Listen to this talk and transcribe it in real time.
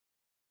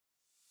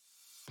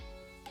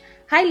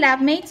Hi,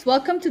 lab mates.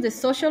 Welcome to the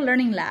Social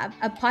Learning Lab,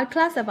 a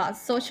podcast about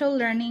social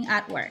learning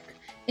at work.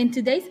 In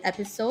today's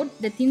episode,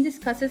 the team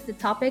discusses the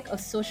topic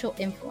of social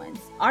influence.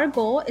 Our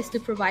goal is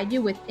to provide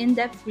you with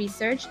in-depth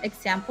research,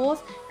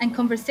 examples, and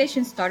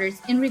conversation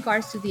starters in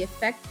regards to the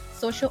effect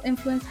social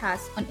influence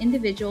has on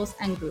individuals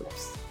and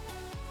groups.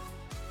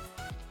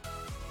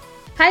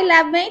 Hi,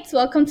 lab mates.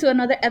 Welcome to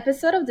another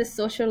episode of the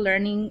Social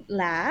Learning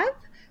Lab.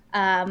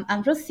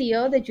 I'm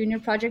Rocio, the Junior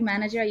Project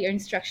Manager at your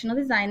Instructional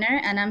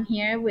Designer, and I'm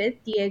here with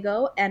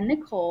Diego and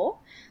Nicole.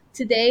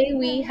 Today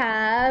we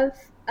have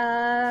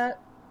a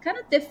kind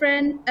of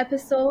different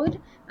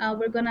episode.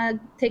 We're going to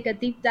take a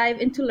deep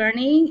dive into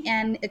learning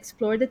and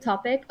explore the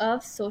topic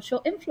of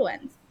social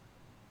influence.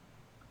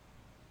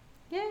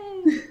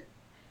 Yay!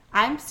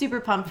 I'm super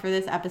pumped for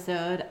this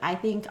episode. I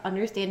think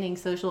understanding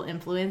social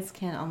influence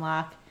can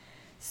unlock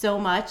so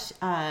much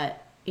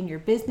in your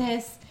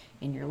business,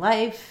 in your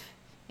life,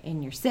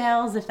 in your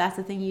sales, if that's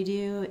the thing you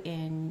do,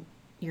 in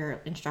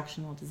your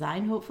instructional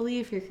design, hopefully,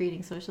 if you're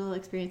creating social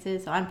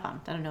experiences. So I'm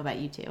pumped. I don't know about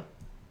you too.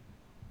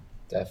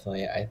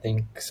 Definitely. I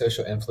think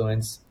social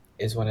influence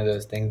is one of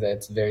those things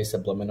that's very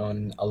subliminal,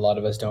 and a lot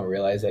of us don't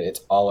realize that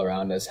it's all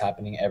around us,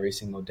 happening every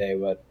single day,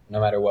 no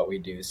matter what we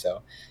do.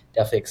 So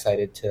definitely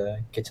excited to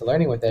get to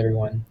learning with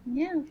everyone.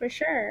 Yeah, for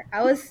sure.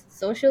 I was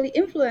socially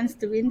influenced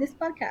to win this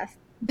podcast.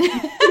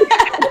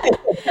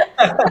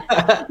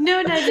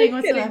 No nudging Just kidding,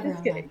 whatsoever just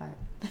on kidding. my part.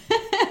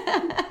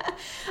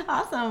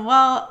 Awesome.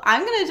 Well,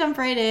 I'm going to jump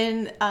right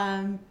in.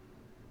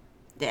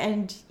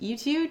 And you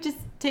two just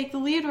take the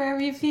lead wherever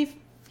you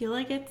feel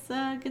like it's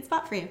a good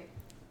spot for you.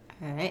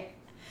 All right.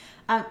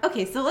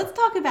 Okay, so let's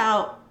talk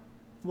about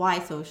why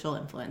social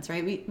influence,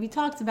 right? We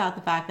talked about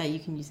the fact that you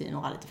can use it in a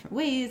lot of different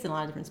ways, in a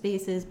lot of different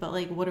spaces, but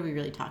like, what are we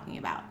really talking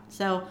about?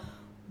 So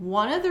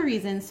one of the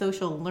reasons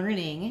social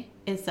learning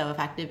is so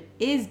effective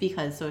is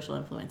because social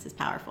influence is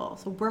powerful.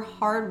 So we're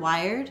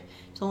hardwired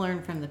to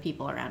learn from the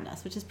people around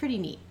us, which is pretty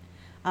neat.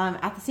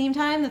 At the same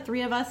time, the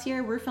three of us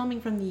here, we're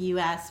filming from the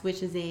US,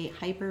 which is a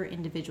hyper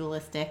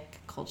individualistic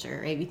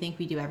culture, right? We think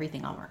we do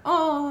everything on our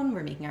own.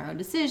 We're making our own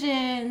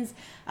decisions.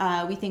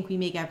 We think we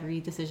make every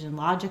decision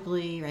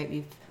logically, right?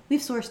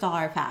 We've sourced all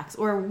our facts,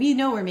 or we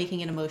know we're making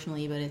it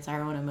emotionally, but it's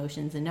our own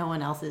emotions and no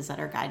one else's that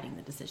are guiding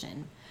the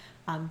decision.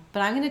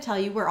 But I'm going to tell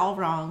you, we're all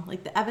wrong.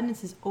 Like, the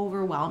evidence is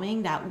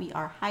overwhelming that we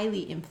are highly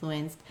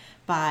influenced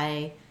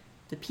by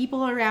the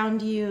people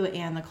around you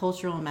and the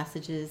cultural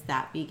messages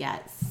that we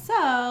get. So,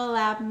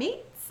 lab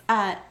mates,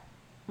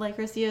 like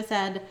Rocio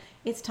said,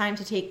 it's time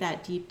to take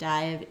that deep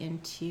dive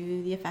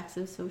into the effects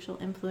of social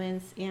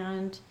influence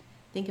and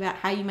think about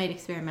how you might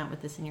experiment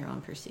with this in your own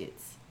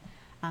pursuits.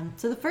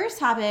 So the first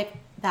topic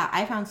that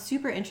I found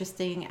super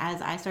interesting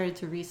as I started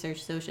to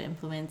research social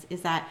influence is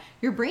that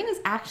your brain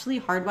is actually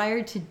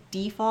hardwired to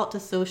default to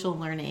social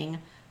learning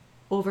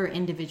over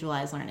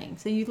individualized learning.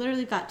 So you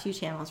literally got two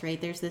channels,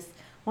 right? There's this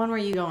one where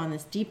you go on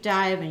this deep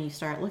dive and you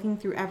start looking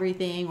through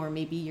everything, or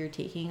maybe you're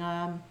taking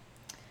a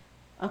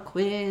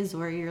quiz,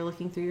 or you're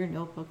looking through your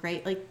notebook,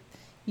 right? Like,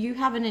 you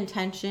have an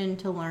intention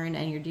to learn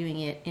and you're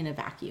doing it in a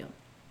vacuum.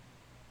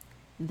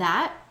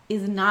 That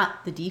is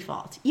not the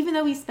default. Even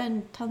though we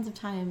spend tons of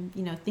time,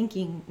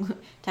 thinking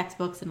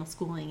textbooks and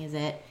schooling is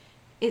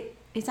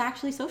it's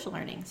actually social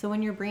learning. So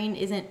when your brain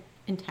isn't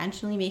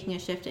intentionally making a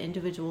shift to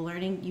individual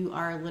learning, you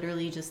are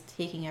literally just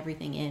taking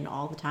everything in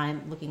all the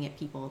time, looking at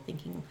people,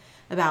 thinking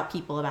about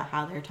people, about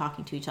how they're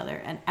talking to each other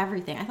and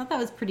everything. I thought that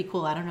was pretty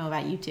cool. I don't know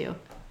about you two.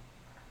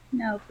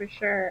 No, for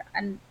sure.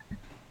 And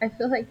I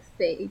feel like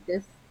say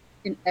this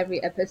in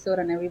every episode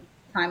and every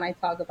time I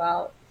talk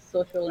about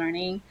social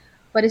learning,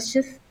 but it's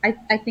just, I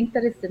think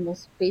that it's the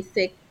most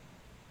basic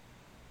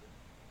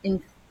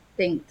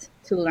instinct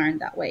to learn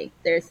that way.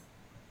 There's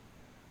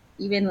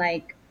even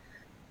like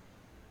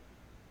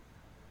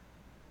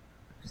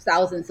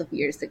thousands of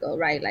years ago,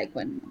 right? Like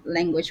when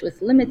language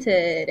was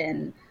limited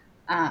and,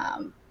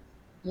 um,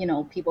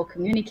 people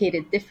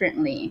communicated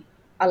differently.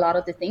 A lot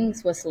of the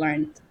things was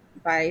learned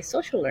by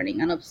social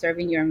learning and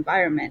observing your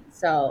environment.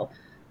 So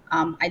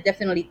I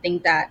definitely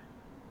think that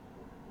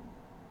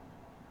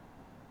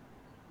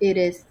it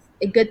is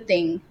a good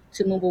thing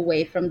to move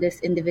away from this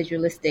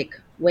individualistic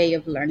way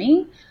of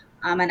learning.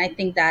 And I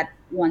think that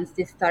once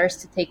this starts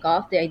to take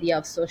off, the idea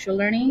of social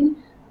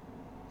learning,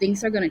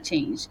 things are going to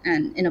change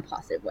and in a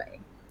positive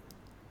way.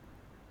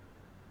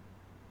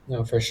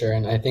 No, for sure.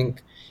 And I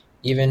think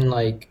even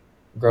like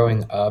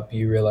growing up,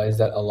 you realize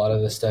that a lot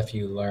of the stuff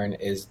you learn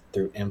is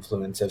through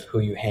influence of who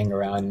you hang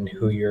around and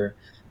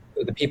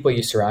the people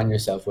you surround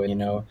yourself with.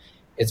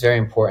 It's very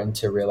important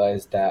to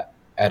realize that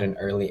at an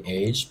early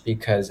age,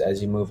 because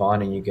as you move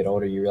on and you get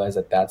older, you realize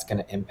that that's going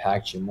to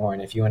impact you more.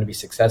 And if you want to be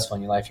successful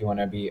in your life, you want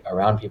to be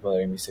around people that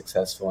are going to be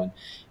successful,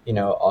 and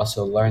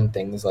also learn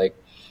things like,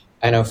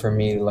 I know for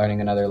me,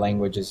 learning another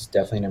language is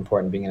definitely an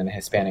important, being in a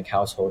Hispanic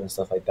household and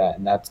stuff like that.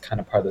 And that's kind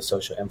of part of the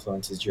social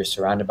influences. You're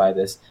surrounded by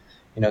this,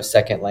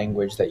 second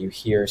language that you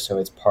hear, so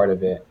it's part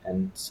of it.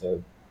 And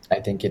so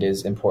I think it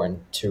is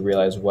important to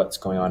realize what's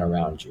going on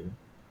around you.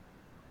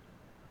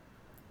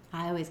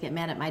 I always get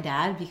mad at my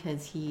dad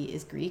because he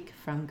is Greek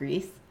from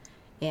Greece.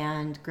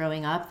 And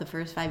growing up, the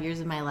first 5 years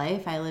of my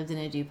life, I lived in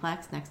a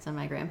duplex next to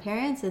my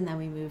grandparents, and then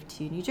we moved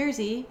to New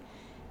Jersey.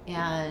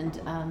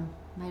 And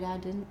my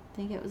dad didn't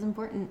think it was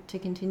important to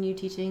continue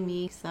teaching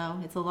me, so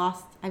it's a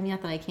lost. I mean,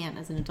 not that I can't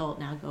as an adult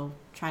now go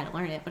try to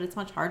learn it, but it's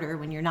much harder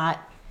when you're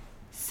not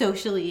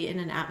socially in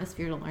an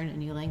atmosphere to learn a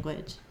new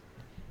language,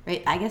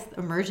 right? I guess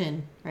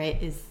immersion,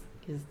 right, is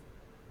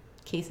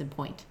case in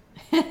point.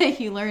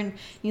 You learn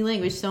new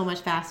language so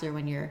much faster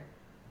when you're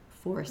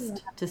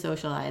forced to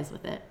socialize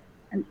with it.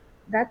 And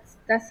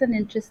that's an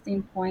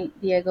interesting point,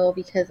 Diego,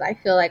 because I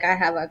feel like I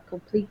have a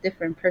complete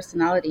different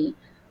personality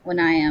when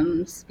I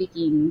am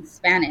speaking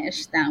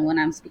Spanish than when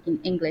I'm speaking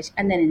English.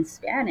 And then in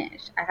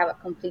Spanish, I have a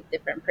complete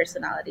different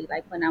personality,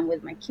 like when I'm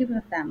with my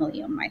Cuban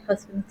family or my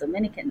husband's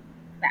Dominican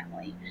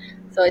family.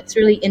 So it's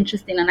really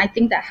interesting. And I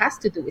think that has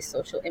to do with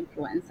social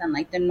influence and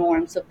like the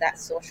norms of that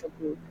social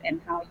group and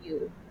how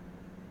you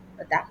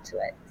adapt to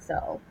it.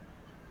 So,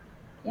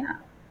 yeah.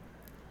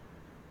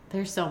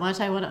 There's so much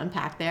I want to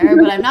unpack there,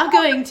 but I'm not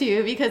going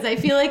to because I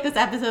feel like this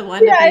episode will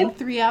end up being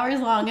 3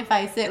 hours long if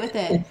I sit with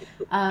it.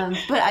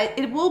 But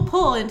it will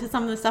pull into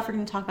some of the stuff we're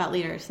going to talk about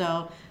later.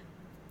 So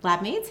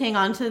lab mates, hang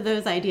on to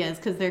those ideas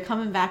because they're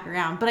coming back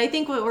around. But I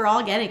think what we're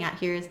all getting at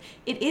here is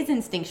it is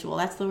instinctual.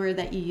 That's the word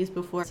that you used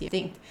before,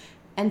 instinct.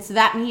 And so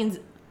that means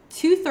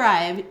to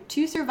thrive,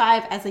 to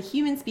survive as a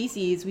human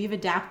species, we've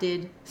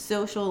adapted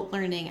social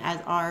learning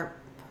as our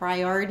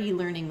priority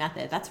learning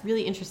method. That's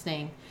really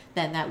interesting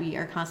then that we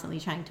are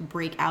constantly trying to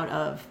break out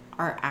of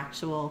our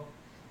actual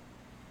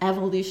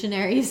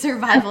evolutionary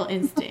survival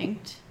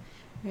instinct.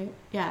 Right?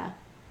 Yeah.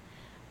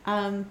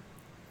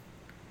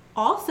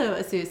 Also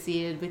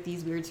associated with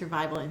these weird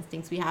survival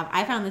instincts we have,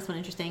 I found this one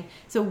interesting.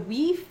 So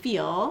we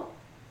feel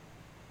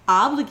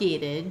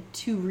obligated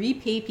to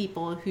repay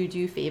people who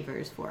do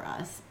favors for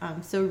us.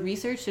 So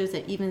research shows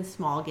that even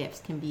small gifts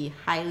can be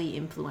highly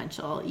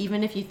influential,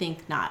 even if you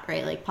think not,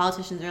 right? Like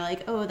politicians are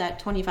like, oh,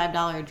 that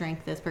 $25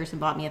 drink this person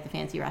bought me at the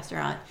fancy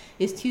restaurant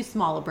is too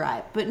small a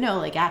bribe. But no,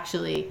 like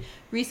actually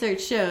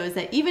research shows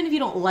that even if you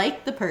don't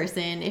like the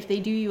person, if they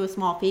do you a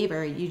small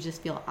favor, you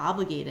just feel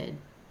obligated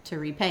to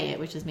repay it,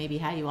 which is maybe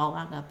how you all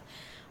wound up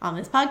on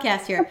this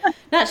podcast here.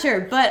 Not sure,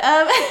 but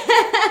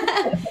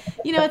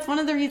you know, it's one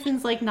of the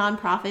reasons like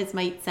nonprofits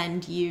might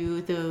send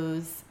you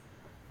those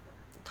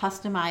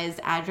customized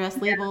address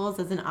labels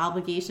as an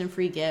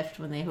obligation-free gift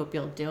when they hope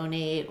you'll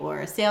donate, or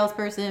a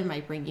salesperson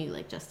might bring you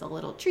like just a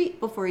little treat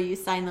before you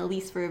sign the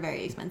lease for a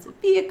very expensive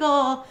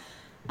vehicle.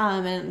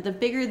 And the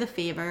bigger the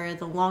favor,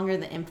 the longer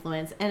the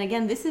influence. And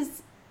again, this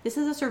is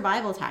a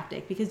survival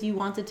tactic because you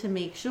wanted to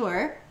make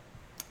sure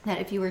that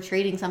if you were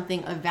trading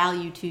something of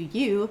value to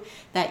you,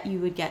 that you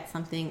would get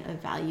something of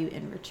value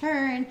in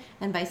return,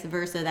 and vice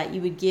versa, that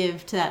you would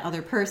give to that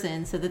other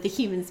person so that the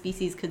human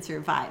species could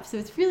survive. So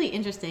it's really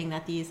interesting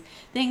that these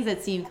things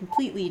that seem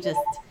completely just,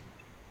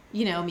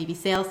 you know, maybe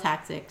sales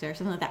tactics or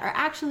something like that are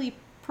actually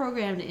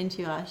programmed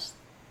into us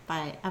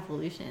by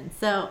evolution.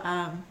 So,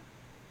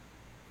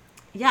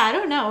 yeah, I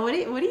don't know. What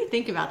do you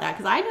think about that?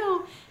 Because I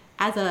know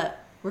as a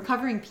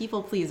recovering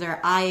people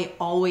pleaser, I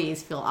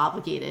always feel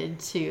obligated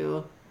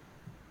to,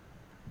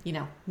 you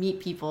know,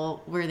 meet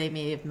people where they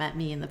may have met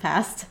me in the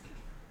past.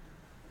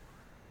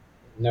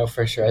 No,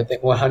 for sure. I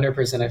think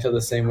 100% I feel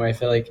the same way. I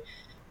feel like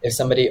if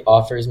somebody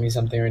offers me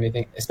something or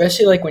anything,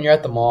 especially like when you're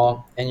at the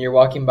mall and you're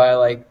walking by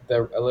like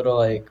a little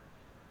like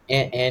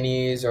Aunt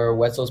Annie's or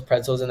Wetzel's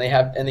Pretzels and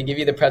they give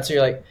you the pretzel,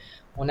 you're like,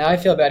 well, now I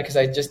feel bad because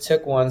I just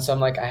took one. So I'm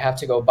like, I have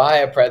to go buy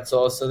a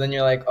pretzel. So then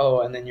you're like,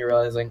 oh, and then you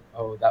realize like,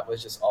 oh, that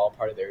was just all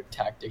part of their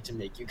tactic to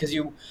make you, because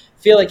you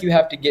feel like you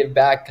have to give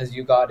back because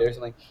you got it or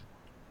something.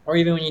 Or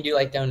even when you do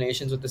like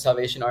donations with the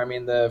Salvation Army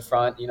in the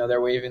front, you know,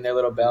 they're waving their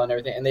little bell and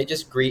everything, and they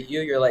just greet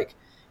you. You're like,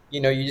 you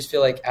know, you just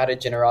feel like out of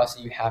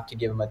generosity, you have to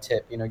give them a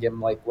tip, you know, give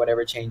them like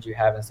whatever change you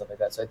have and stuff like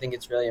that. So I think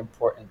it's really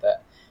important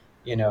that,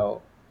 you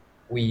know,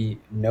 we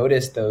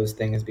notice those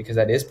things because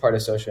that is part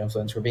of social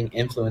influence. We're being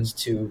influenced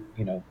to,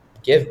 you know,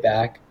 give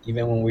back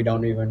even when we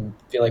don't even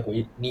feel like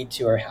we need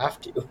to or have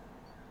to.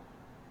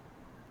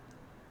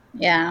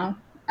 Yeah.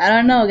 I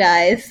don't know,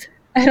 guys.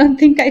 I don't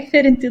think I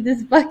fit into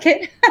this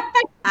bucket.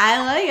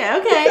 I like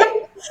it.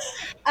 Okay.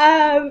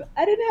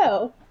 I don't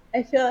know.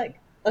 I feel like,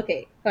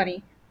 okay,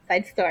 funny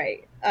side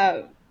story.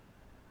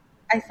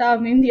 I saw a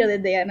meme the other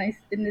day and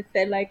it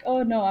said like,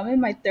 oh no, I'm in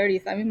my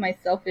 30s. I'm in my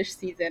selfish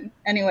season.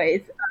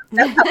 Anyways,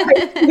 that's how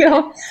I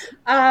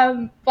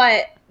feel.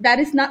 But that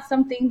is not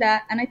something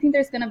that, and I think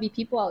there's going to be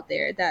people out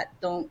there that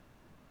don't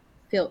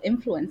feel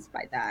influenced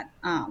by that.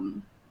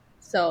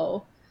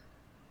 So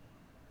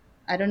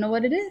I don't know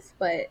what it is,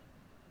 but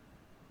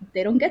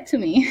they don't get to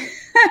me.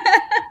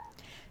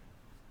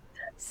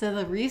 So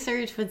the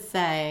research would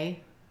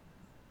say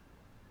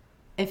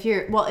if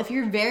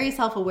you're very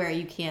self-aware,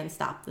 you can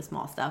stop the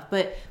small stuff,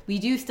 but we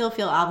do still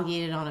feel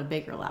obligated on a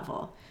bigger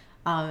level.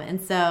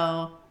 And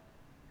so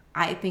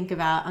I think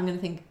about, I'm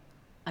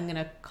going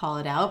to call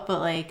it out, but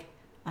like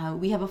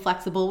we have a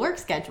flexible work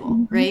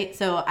schedule, right?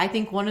 So I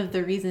think one of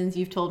the reasons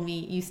you've told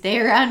me you stay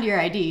around your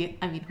ID,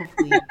 I mean,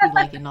 hopefully you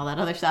like it and all that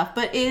other stuff,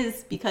 but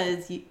is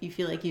because you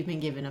feel like you've been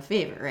given a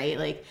favor, right?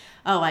 Like,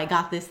 oh, I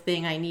got this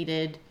thing I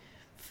needed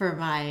for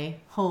my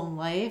home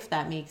life.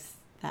 That makes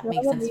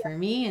sense for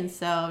me. And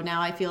so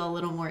now I feel a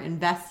little more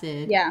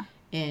invested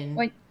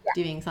in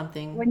doing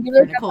something when you for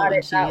look Nicole about when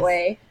it that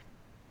way.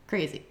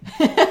 Crazy.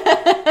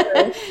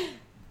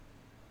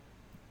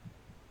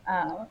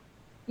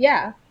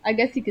 Yeah, I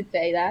guess you could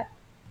say that.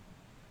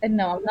 And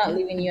no, I'm not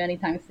leaving you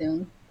anytime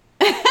soon.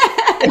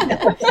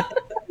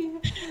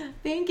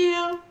 Thank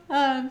you.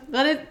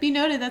 Let it be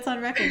noted that's on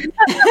record.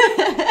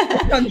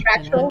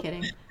 Contractual. I'm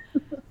kidding.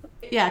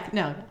 Yeah,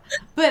 no.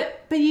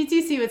 But you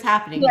do see what's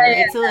happening,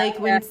 right? So like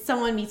when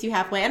someone meets you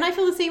halfway, and I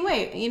feel the same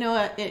way. You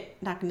know,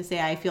 not going to say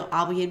I feel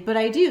obligated, but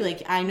I do.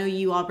 Like, I know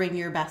you all bring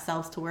your best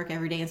selves to work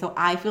every day, and so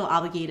I feel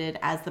obligated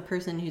as the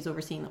person who's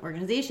overseeing the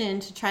organization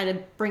to try to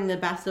bring the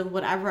best of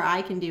whatever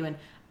I can do. And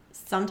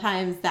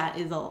sometimes that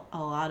is a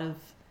lot of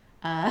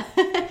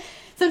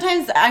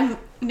sometimes I'm,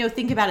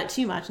 think about it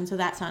too much. And so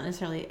that's not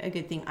necessarily a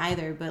good thing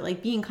either. But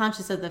like being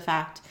conscious of the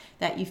fact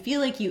that you feel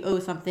like you owe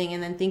something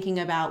and then thinking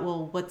about,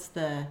 well, what's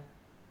the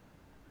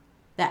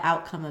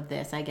outcome of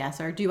this, I guess,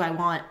 or do I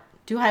want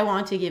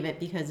to give it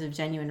because of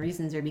genuine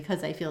reasons or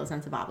because I feel a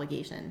sense of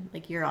obligation?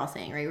 Like you're all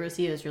saying, right?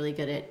 Rocio is really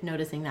good at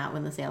noticing that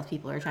when the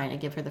salespeople are trying to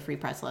give her the free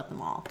pretzel at the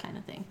mall kind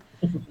of thing.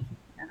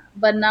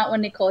 But not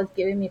when Nicole is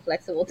giving me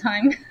flexible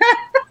time.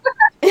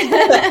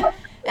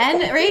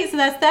 And right, so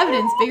that's the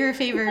evidence. Bigger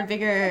favor,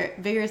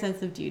 bigger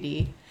sense of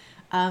duty.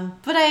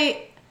 But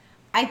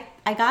I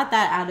got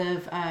that out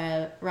of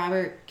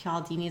Robert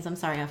Cialdini's. I'm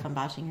sorry if I'm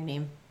botching your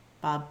name,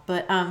 Bob,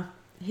 but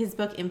his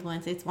book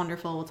Influence. It's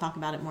wonderful. We'll talk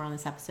about it more on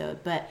this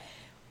episode. But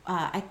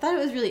I thought it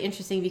was really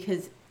interesting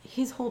because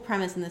his whole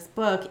premise in this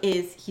book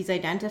is he's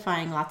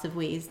identifying lots of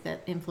ways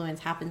that influence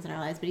happens in our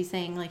lives, but he's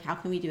saying, like, how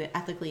can we do it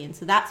ethically? And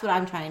so that's what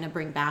I'm trying to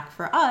bring back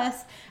for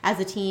us as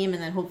a team,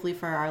 and then hopefully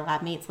for our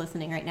lab mates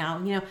listening right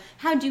now.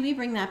 How do we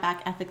bring that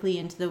back ethically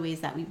into the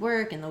ways that we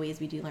work and the ways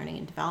we do learning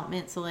and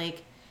development? So,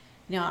 like,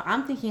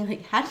 I'm thinking,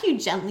 like, how do you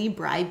gently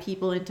bribe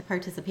people into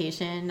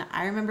participation?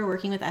 I remember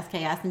working with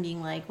SKS and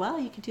being like, well,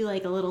 you could do,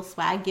 like, a little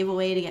swag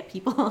giveaway to get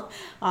people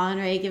on,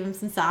 right? Give them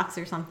some socks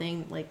or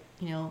something, like,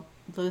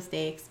 low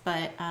stakes.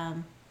 But,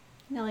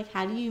 like,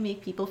 how do you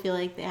make people feel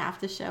like they have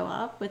to show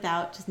up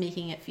without just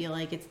making it feel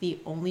like it's the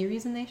only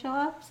reason they show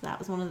up? So that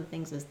was one of the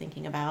things I was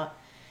thinking about.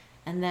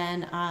 And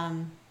then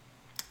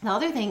the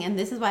other thing, and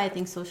this is why I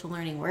think social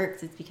learning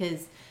works, is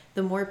because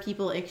the more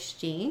people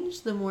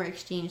exchange, the more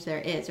exchange there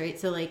is, right?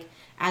 So, like,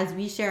 as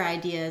we share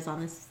ideas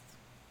on this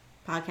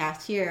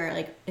podcast here,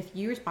 like, if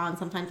you respond,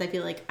 sometimes I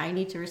feel like I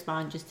need to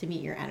respond just to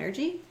meet your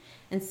energy.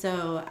 And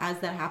so as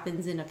that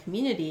happens in a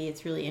community,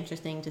 it's really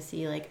interesting to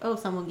see, like, oh,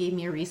 someone gave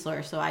me a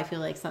resource, so I feel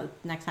like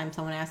next time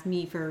someone asks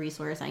me for a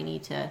resource, I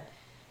need to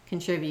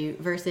contribute,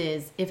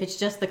 versus if it's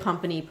just the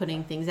company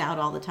putting things out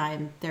all the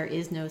time, there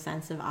is no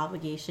sense of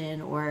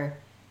obligation or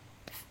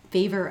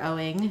favor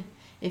owing,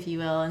 if you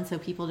will, and so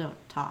people don't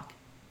talk.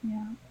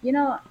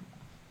 Yeah.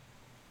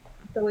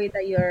 The way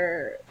that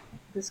you're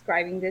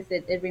describing this,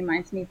 it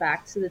reminds me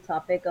back to the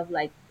topic of,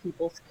 like,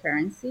 people's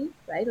currency,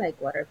 right?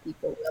 Like, what are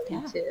people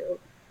willing to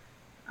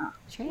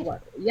trade?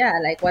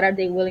 What are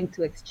they willing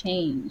to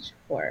exchange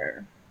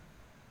for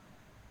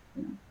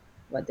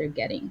what they're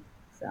getting?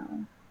 So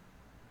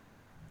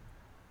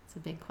it's a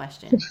big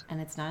question, and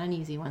it's not an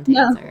easy one to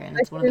answer, and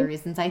it's one of the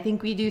reasons I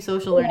think we do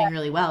social learning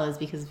really well, is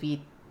because we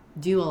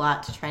do a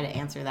lot to try to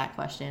answer that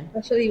question,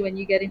 especially when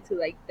you get into,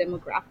 like,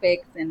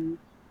 demographics and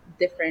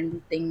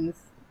different things.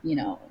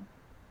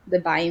 The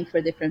buy-in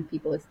for different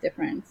people is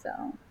different, so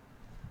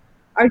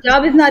our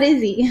job is not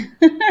easy.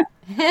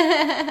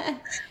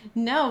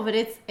 No, but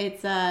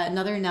it's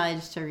another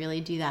nudge to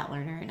really do that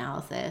learner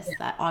analysis,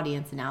 that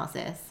audience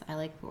analysis. I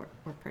like or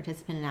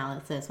participant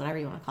analysis, whatever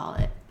you want to call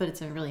it, but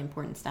it's a really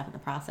important step in the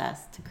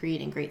process to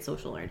creating great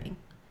social learning,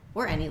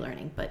 or any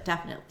learning, but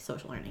definitely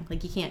social learning.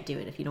 Like, you can't do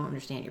it if you don't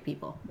understand your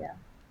people. Yeah,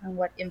 and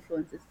what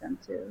influences them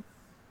too.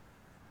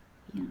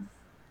 Yeah.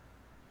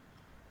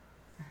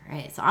 All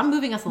right, so I'm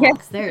moving us along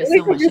because there is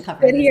so much to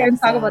cover. Sit here and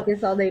talk about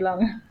this all day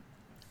long.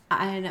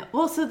 I know.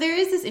 Well, so there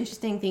is this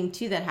interesting thing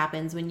too that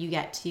happens when you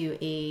get to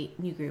a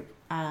new group,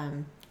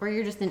 or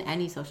you're just in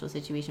any social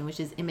situation, which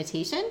is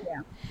imitation.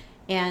 Yeah.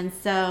 And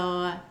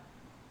so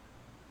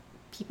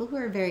people who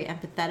are very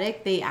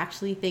empathetic, they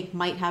actually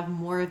might have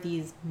more of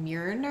these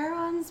mirror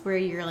neurons where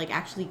you're, like,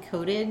 actually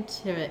coded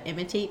to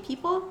imitate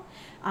people.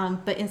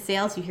 But in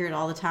sales, you hear it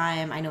all the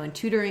time. I know in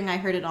tutoring, I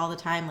heard it all the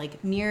time.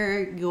 Like,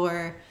 mirror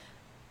your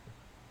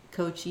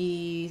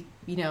coachee,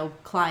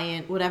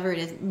 client, whatever it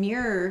is,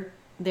 mirror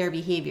their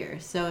behavior.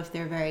 So if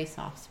they're very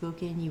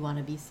soft-spoken, you want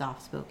to be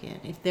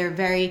soft-spoken. If they're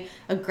very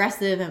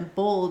aggressive and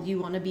bold, you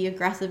want to be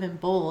aggressive and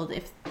bold.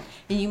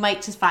 And you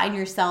might just find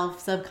yourself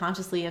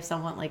subconsciously, if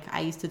someone, like,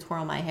 I used to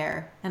twirl my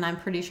hair, and I'm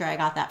pretty sure I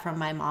got that from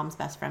my mom's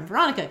best friend,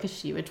 Veronica, because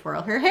she would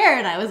twirl her hair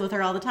and I was with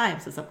her all the time.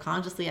 So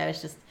subconsciously I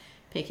was just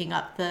picking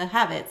up the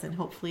habits, and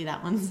hopefully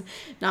that one's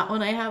not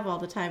one I have all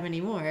the time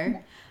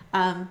anymore.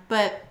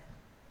 But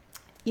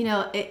you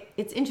know,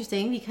 it's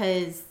interesting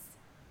because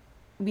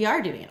we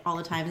are doing it all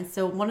the time. And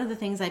so one of the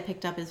things I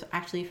picked up is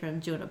actually from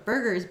Jonah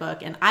Berger's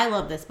book. And I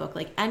love this book.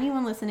 Like,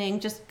 anyone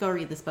listening, just go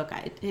read this book.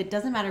 It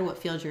doesn't matter what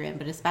field you're in,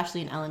 but especially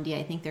in L&D,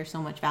 I think there's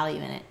so much value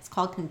in it. It's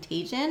called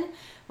Contagion,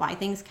 Why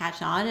Things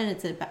Catch On. And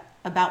it's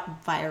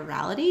about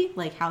virality,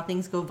 like how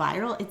things go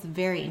viral. It's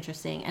very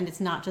interesting. And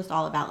it's not just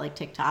all about like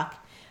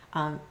TikTok.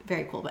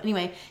 Very cool. But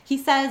anyway, he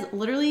says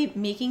literally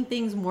making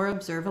things more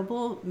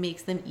observable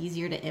makes them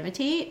easier to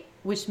imitate,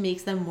 which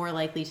makes them more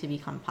likely to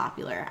become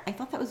popular. I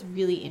thought that was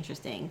really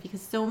interesting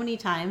because so many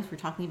times we're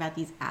talking about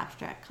these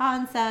abstract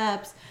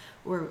concepts,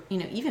 or, you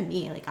know, even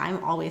me, like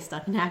I'm always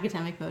stuck in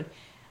academic mode.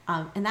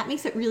 And that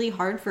makes it really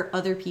hard for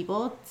other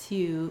people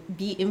to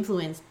be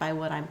influenced by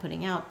what I'm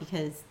putting out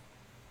because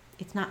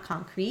it's not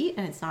concrete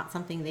and it's not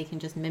something they can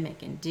just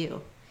mimic and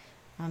do.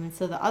 And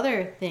so the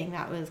other thing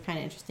that was kind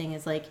of interesting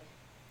is like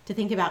to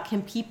think about,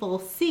 can people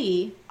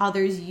see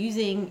others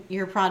using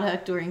your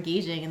product or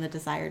engaging in the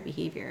desired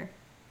behavior?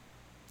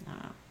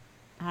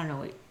 I don't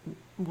know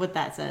what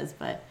that says,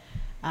 but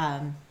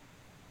I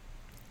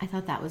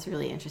thought that was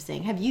really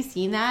interesting. Have you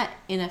seen that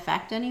in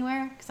effect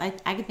anywhere? Because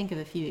I could think of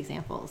a few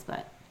examples,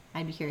 but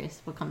I'd be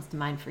curious what comes to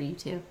mind for you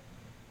too.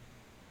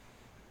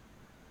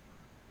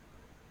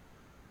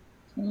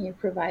 Can you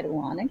provide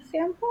one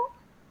example?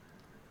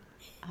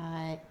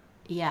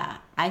 Yeah,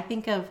 I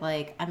think of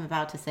like, I'm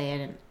about to say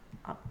it and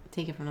I'll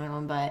take it from another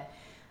one, but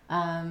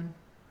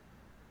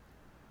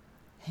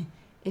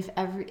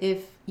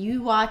if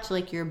you watch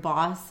like your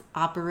boss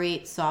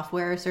operate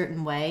software a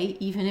certain way,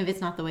 even if it's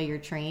not the way you're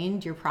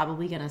trained, you're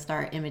probably going to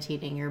start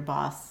imitating your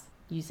boss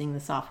using the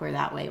software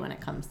that way when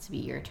it comes to be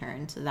your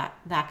turn. So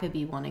that could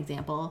be one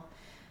example.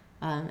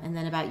 And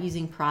then about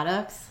using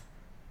products,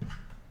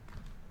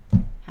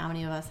 how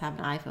many of us have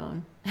an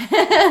iPhone?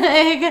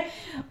 Like,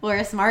 or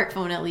a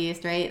smartphone at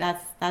least, right?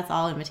 That's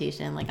all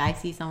imitation. Like, I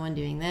see someone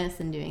doing this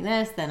and doing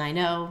this, then I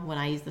know when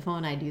I use the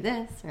phone I do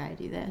this or I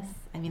do this.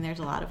 I mean, there's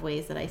a lot of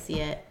ways that I see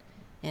it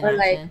in Or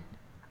like action.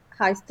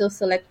 how I still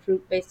select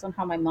fruit based on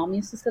how my mom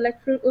used to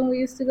select fruit when we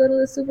used to go to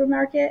the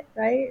supermarket,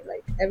 right?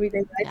 Like everyday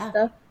life Yeah.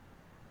 stuff.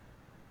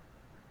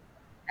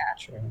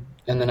 True.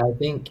 And then I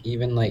think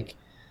even like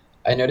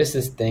I noticed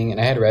this thing, and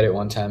I had read it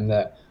one time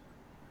that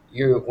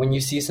when you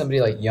see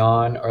somebody like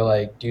yawn or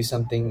like do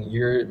something,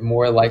 you're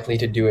more likely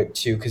to do it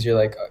too because you're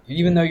like,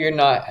 even though you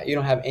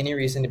don't have any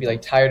reason to be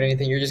like tired or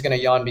anything, you're just gonna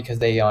yawn because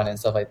they yawn and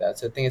stuff like that.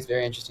 So I think it's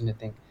very interesting to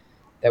think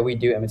that we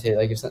do imitate.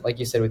 Like like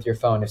you said with your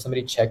phone, if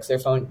somebody checks their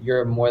phone,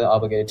 you're more than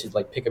obligated to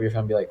like pick up your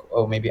phone and be like,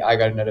 oh, maybe I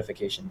got a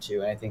notification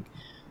too. And I think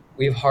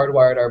we've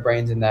hardwired our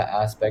brains in that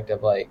aspect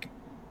of like,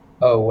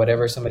 oh,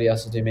 whatever somebody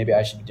else is doing, maybe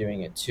I should be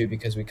doing it too,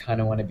 because we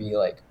kind of want to be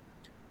like,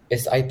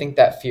 I think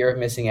that fear of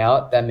missing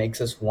out that makes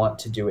us want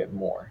to do it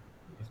more,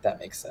 if that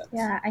makes sense.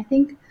 Yeah, I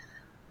think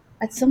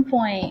at some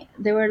point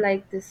there were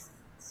like this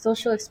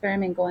social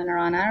experiment going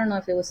around. I don't know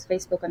if it was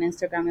Facebook and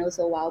Instagram. It was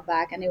a while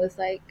back, and it was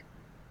like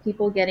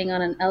people getting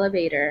on an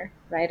elevator,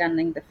 right? And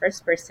then the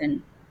first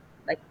person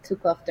like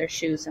took off their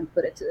shoes and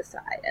put it to the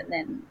side, and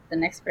then the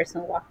next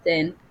person walked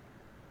in,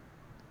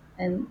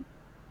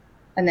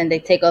 and then they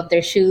take off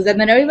their shoes, and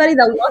then everybody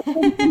that walks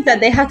in thinks that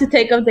they have to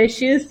take off their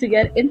shoes to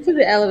get into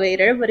the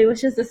elevator, but it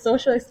was just a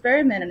social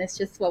experiment, and it's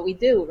just what we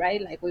do,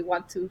 right? Like we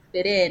want to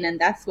fit in, and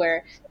that's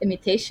where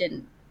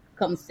imitation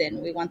comes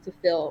in. We want to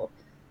feel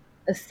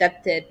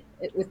accepted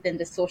within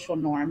the social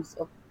norms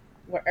of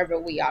wherever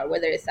we are,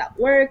 whether it's at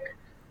work,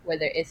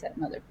 whether it's at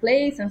another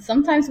place, and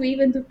sometimes we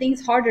even do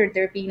things harder,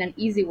 there being an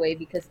easy way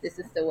because this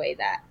is the way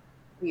that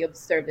we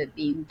observe it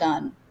being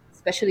done.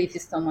 Especially if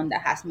it's someone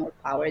that has more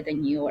power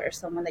than you or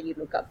someone that you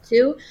look up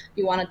to,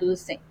 you want to do the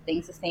same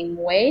things the same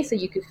way so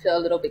you could feel a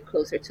little bit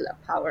closer to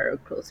that power or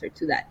closer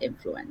to that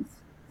influence.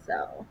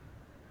 So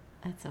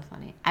That's so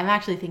funny. I'm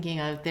actually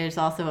thinking of, there's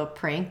also a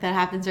prank that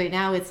happens right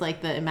now. It's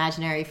like the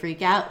imaginary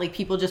freak out. Like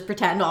people just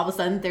pretend all of a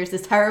sudden there's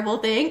this terrible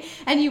thing,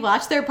 and you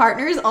watch their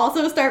partners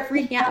also start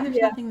freaking out, and there's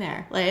nothing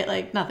there.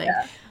 Like nothing.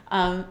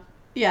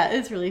 Yeah,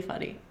 it's really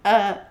funny.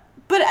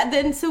 But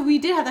then, so we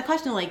did have that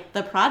question, like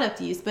the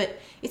product use, but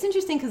it's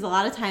interesting because a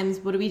lot of times,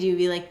 what do?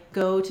 We like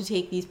go to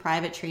take these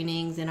private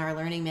trainings in our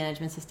learning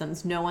management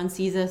systems. No one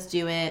sees us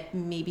do it.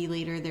 Maybe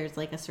later there's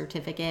like a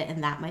certificate,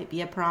 and that might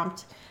be a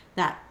prompt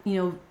that,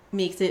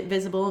 makes it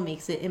visible,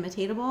 makes it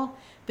imitatable.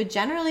 But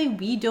generally,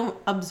 we don't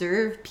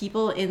observe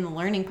people in the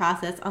learning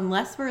process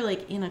unless we're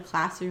like in a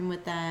classroom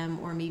with them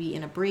or maybe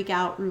in a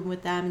breakout room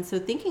with them. And so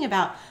thinking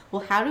about,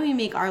 well, how do we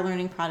make our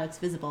learning products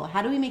visible?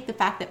 How do we make the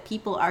fact that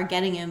people are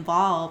getting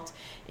involved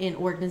in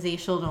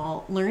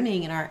organizational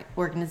learning in our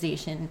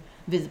organization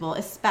visible,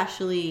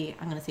 especially,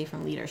 I'm going to say,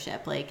 from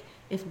leadership. Like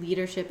if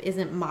leadership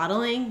isn't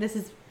modeling, this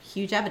is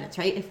huge evidence,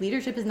 right? If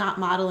leadership is not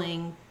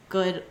modeling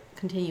good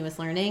continuous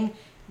learning,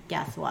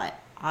 guess what?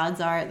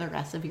 Odds are the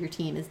rest of your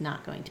team is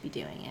not going to be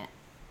doing it.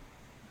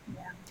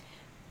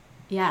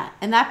 Yeah,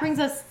 and that brings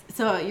us.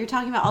 So you're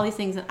talking about all these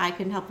things that I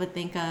couldn't help but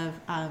think of.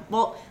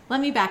 Well, let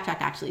me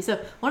backtrack actually.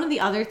 So one of the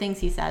other things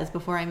he says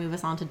before I move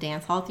us on to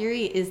dance hall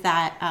theory is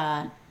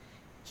that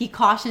he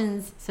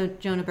cautions. So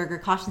Jonah Berger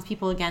cautions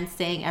people against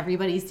saying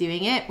everybody's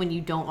doing it when you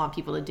don't want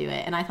people to do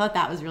it, and I thought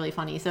that was really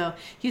funny. So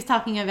he was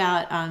talking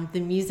about the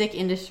music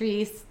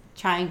industry,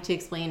 trying to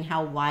explain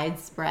how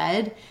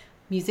widespread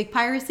music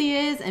piracy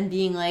is, and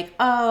being like,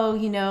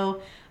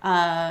 oh,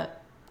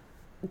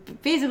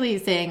 basically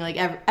saying like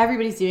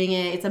everybody's doing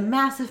it, it's a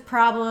massive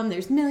problem,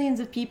 there's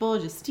millions of people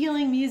just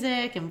stealing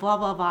music and blah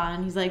blah blah.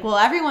 And he's like, well,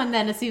 everyone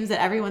then assumes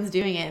that everyone's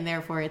doing it and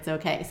therefore it's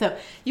okay. So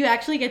you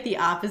actually get the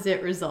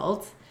opposite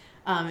result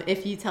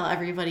if you tell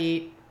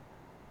everybody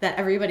that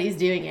everybody's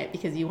doing it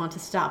because you want to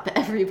stop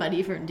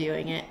everybody from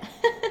doing it.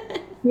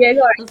 Yeah,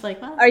 I was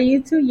like, well, are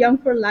you too young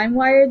for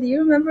LimeWire? Do you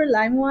remember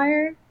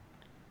LimeWire?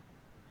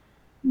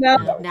 No.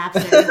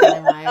 Napster,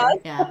 LimeWire,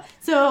 yeah.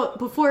 So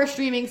before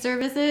streaming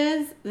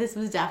services, this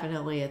was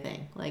definitely a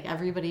thing. Like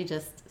everybody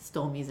just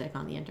stole music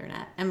on the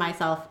internet. And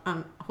myself,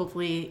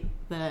 hopefully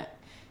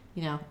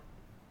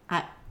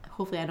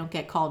hopefully I don't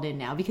get called in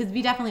now, because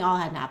we definitely all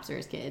had Napster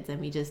as kids, and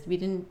we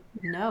didn't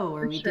know,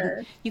 or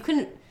you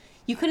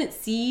couldn't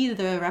see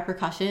the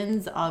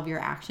repercussions of your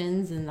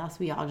actions, and thus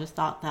we all just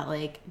thought that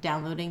like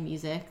downloading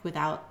music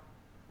without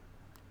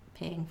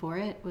paying for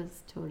it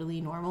was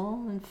totally normal,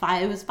 and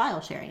it was file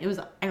sharing. It was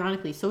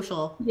ironically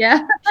social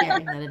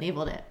sharing that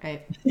enabled it,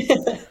 right?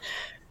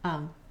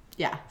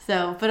 Yeah.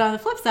 So, but on the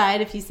flip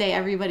side, if you say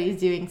everybody's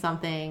doing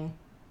something,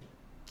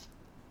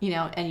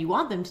 and you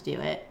want them to do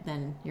it,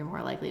 then you're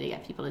more likely to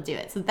get people to do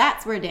it. So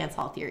that's where dance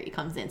hall theory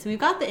comes in. So we've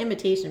got the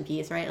imitation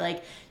piece, right?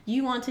 Like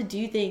you want to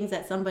do things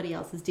that somebody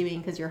else is doing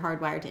because you're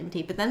hardwired to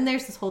imitate. But then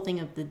there's this whole thing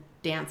of the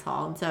dance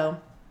hall. And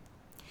so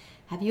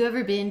have you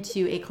ever been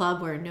to a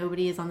club where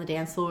nobody is on the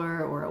dance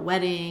floor, or a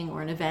wedding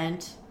or an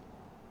event?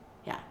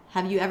 Yeah.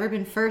 Have you ever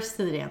been first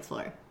to the dance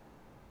floor?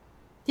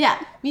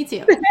 Yeah, me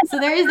too. So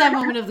there is that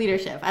moment of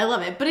leadership. I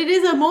love it. But it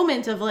is a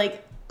moment of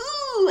like,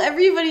 ooh,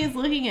 everybody is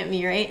looking at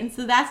me, right? And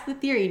so that's the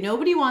theory.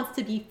 Nobody wants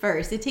to be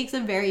first. It takes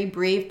a very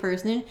brave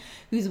person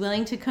who's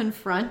willing to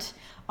confront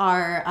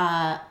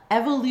our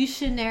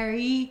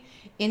evolutionary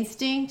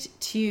instinct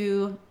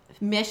to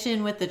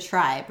mission with the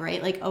tribe,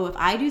 right? Like, oh, if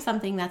I do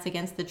something that's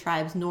against the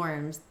tribe's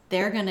norms,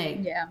 they're gonna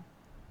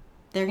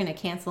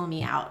cancel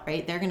me out,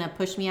 right? They're gonna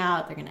push me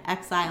out. They're gonna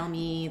exile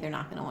me. They're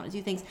not gonna want to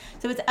do things.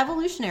 So it's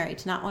evolutionary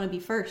to not want to be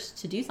first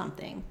to do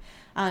something,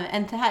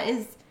 and that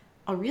is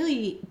a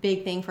really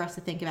big thing for us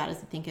to think about, is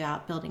to think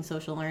about building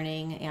social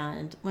learning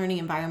and learning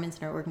environments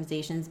in our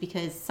organizations,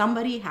 because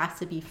somebody has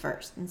to be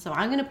first. And so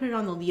I'm going to put it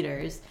on the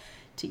leaders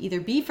to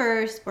either be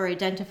first or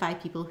identify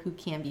people who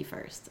can be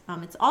first.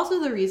 It's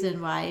also the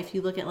reason why, if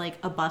you look at like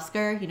a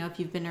busker, if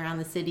you've been around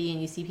the city and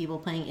you see people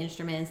playing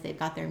instruments, they've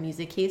got their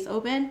music case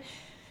open.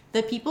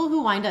 The people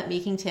who wind up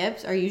making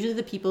tips are usually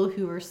the people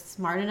who were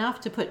smart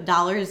enough to put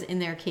dollars in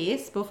their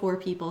case before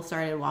people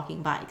started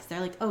walking by. Because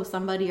they're like, oh,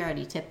 somebody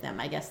already tipped them.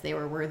 I guess they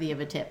were worthy of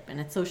a tip, and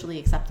it's socially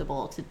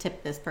acceptable to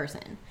tip this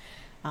person.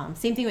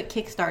 Same thing with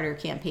Kickstarter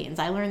campaigns.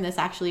 I learned this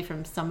actually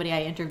from somebody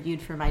I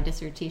interviewed for my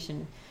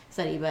dissertation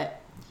study, but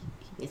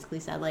he basically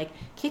said, like,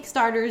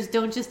 Kickstarters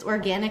don't just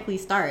organically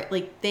start.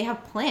 Like, they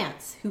have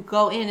plants who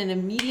go in, and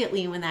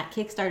immediately when that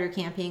Kickstarter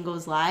campaign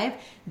goes live,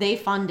 they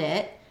fund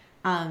it.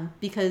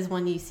 Because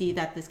when you see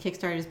that this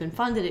Kickstarter has been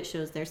funded, it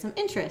shows there's some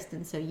interest.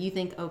 And so you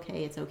think,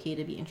 okay, it's okay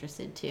to be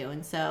interested too.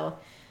 And so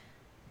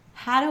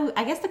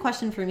I guess the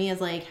question for me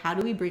is like, how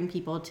do we bring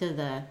people to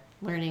the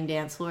learning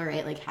dance floor,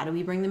 right? Like, how do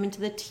we bring them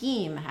into the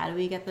team? How do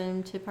we get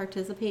them to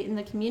participate in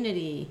the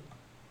community?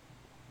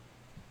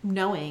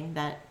 Knowing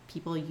that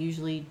people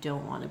usually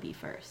don't want to be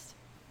first.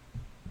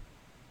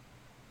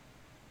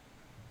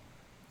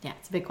 Yeah,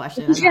 it's a big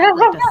question. I'm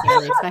not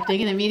necessarily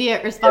expecting an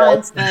immediate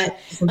response, but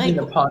something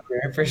to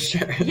ponder for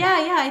sure.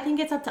 Yeah, I think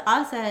it's up to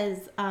us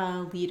as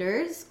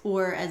leaders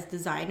or as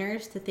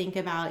designers to think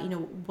about,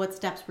 what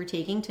steps we're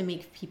taking to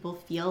make people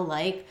feel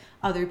like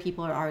other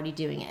people are already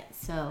doing it.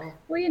 So,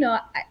 well,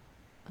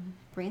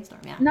 brainstorm.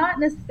 Yeah, not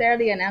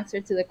necessarily an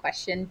answer to the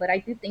question, but I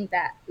do think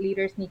that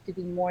leaders need to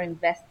be more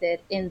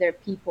invested in their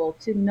people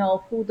to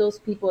know who those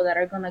people that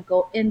are going to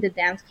go in the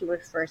dance floor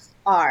first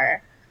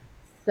are.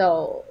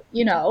 So,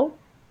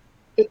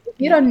 if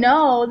you don't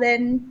know,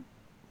 then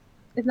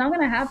it's not going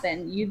to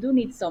happen. You do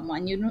need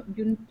someone. You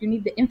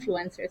need the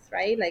influencers,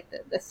 right? Like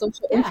the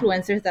social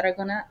influencers that are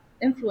going to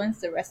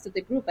influence the rest of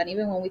the group. And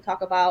even when we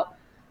talk about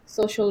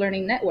social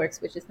learning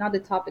networks, which is not the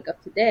topic of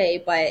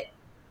today, but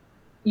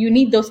you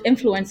need those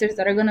influencers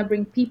that are going to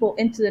bring people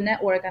into the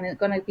network, and it's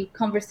going to be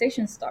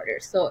conversation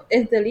starters. So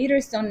if the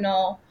leaders don't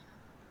know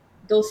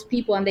those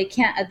people and they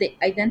can't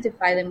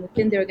identify them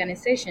within the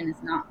organization,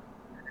 it's not.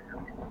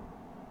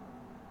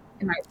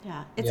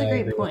 Yeah, it's a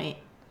great point.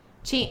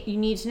 You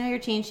need to know your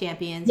change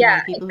champions, you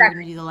need people who are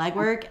going to do the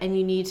legwork, and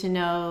you need to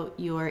know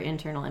your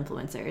internal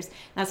influencers.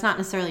 That's not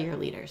necessarily your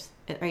leaders,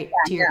 right?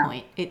 To your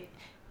point.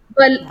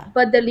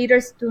 But the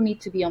leaders do need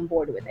to be on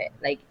board with it.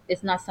 Like,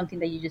 it's not something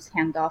that you just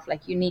hand off.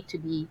 Like, you need to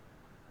be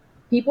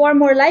people are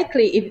more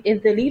likely,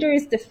 if the leader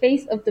is the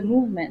face of the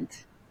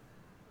movement,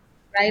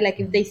 right? Like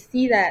if they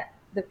see that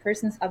the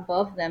persons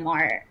above them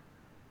are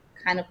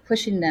kind of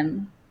pushing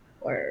them,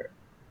 or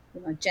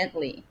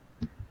gently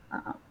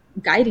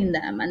guiding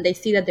them, and they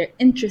see that they're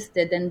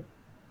interested, then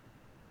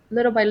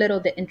little by little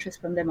the interest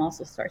from them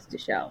also starts to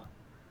show.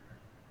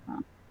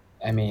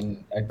 I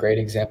mean, a great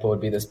example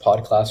would be this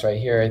pod class right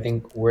here. I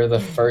think we're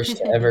the first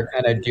to ever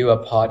kind of do a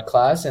pod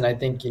class. And I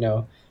think,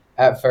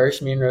 at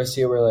first me and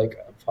Rocio were like,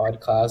 a pod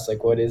class,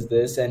 like, what is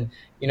this? And,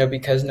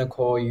 because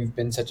Nicole, you've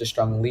been such a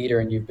strong leader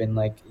and you've been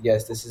like,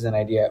 yes, this is an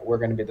idea. We're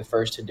going to be the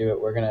first to do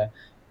it. We're going to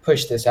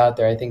push this out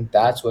there. I think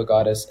that's what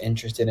got us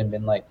interested and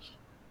been like,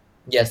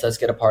 yes, let's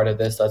get a part of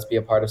this. Let's be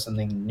a part of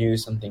something new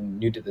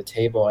to the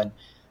table. And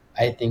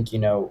I think,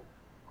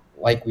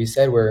 like we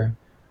said, we're,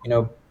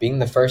 being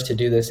the first to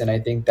do this. And I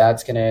think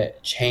that's going to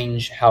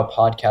change how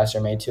podcasts are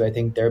made too. I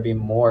think there'll be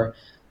more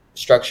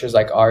structures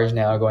like ours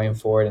now going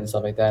forward and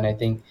stuff like that. And I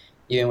think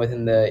even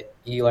within the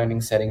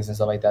e-learning settings and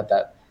stuff like that,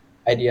 that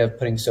idea of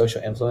putting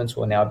social influence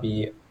will now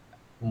be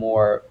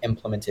more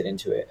implemented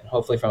into it. And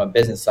hopefully from a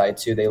business side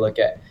too, they look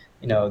at,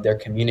 their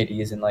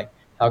communities and like,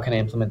 how can I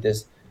implement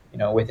this,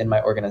 within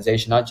my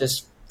organization, not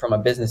just from a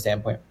business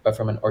standpoint, but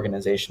from an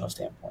organizational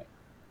standpoint.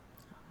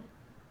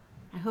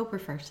 I hope we're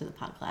first to the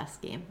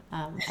podcast game.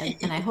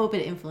 And I hope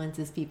it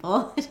influences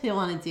people to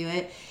want to do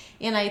it.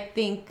 And I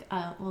think,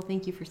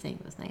 thank you for saying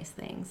those nice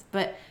things.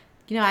 But,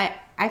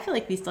 I feel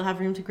like we still have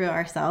room to grow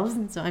ourselves.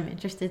 And so I'm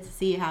interested to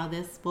see how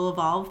this will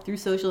evolve through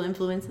social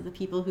influence of the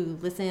people who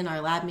listen, our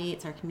lab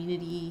mates, our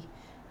community,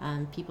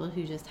 people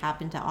who just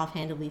happen to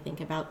offhandedly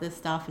think about this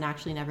stuff and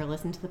actually never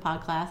listen to the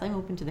podcast. I'm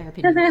open to their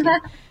opinion too.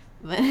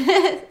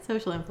 But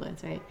social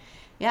influence, right?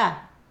 Yeah.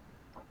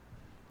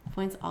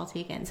 Points all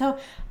taken. So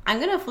I'm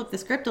going to flip the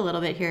script a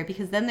little bit here,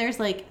 because then there's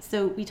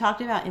so we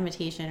talked about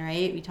imitation,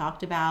 right? We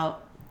talked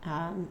about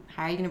how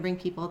are you going to bring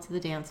people to the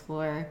dance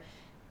floor,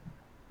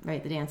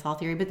 right? The dance hall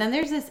theory. But then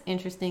there's this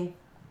interesting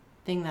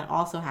thing that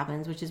also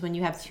happens, which is when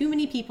you have too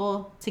many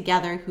people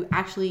together who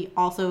actually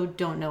also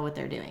don't know what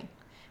they're doing,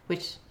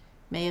 which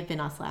may have been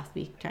us last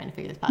week trying to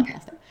figure this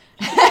podcast out.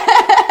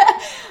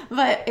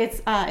 But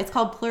it's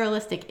called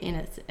pluralistic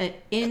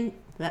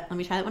let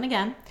me try that one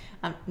again.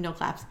 No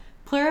claps.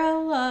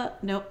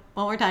 One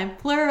more time.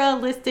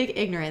 Pluralistic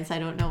ignorance. I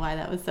don't know why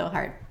that was so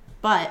hard.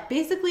 But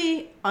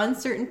basically,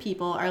 uncertain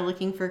people are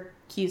looking for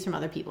cues from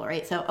other people,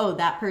 right? So,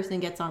 that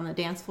person gets on the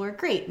dance floor.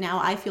 Great. Now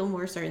I feel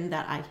more certain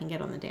that I can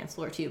get on the dance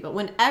floor too. But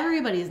when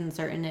everybody's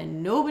uncertain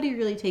and nobody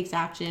really takes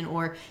action,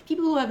 or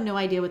people who have no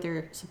idea what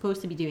they're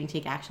supposed to be doing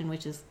take action,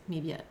 which is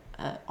maybe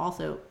a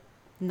also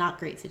not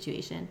great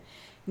situation,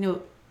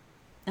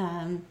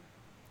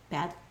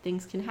 bad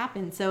things can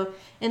happen. So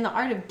in the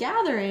Art of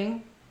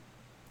Gathering,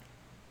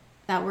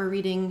 that we're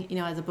reading,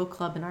 as a book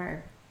club in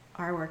our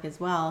work as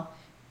well,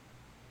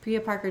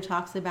 Priya Parker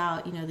talks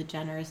about, the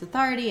generous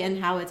authority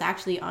and how it's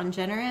actually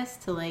ungenerous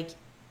to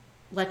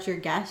let your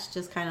guests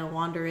just kind of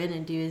wander in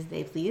and do as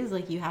they please.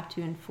 Like, you have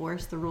to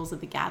enforce the rules of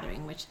the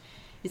gathering, which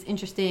is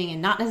interesting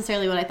and not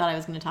necessarily what I thought I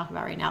was going to talk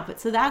about right now. But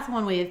so that's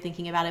one way of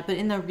thinking about it. But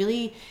in the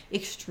really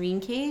extreme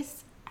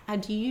case,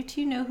 do you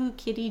two know who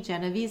Kitty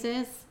Genovese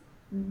is?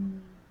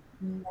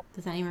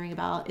 Does that even ring a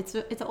bell? It's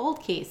an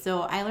old case.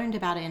 So I learned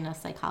about it in a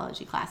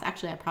psychology class.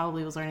 Actually, I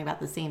probably was learning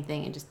about the same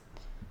thing and just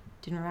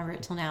didn't remember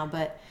it till now.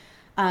 But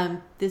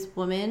this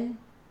woman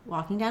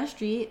walking down a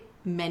street,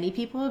 many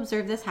people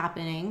observed this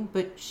happening,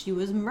 but she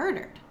was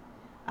murdered.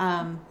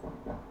 And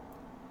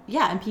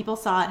people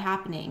saw it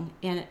happening,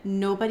 and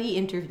nobody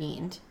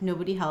intervened.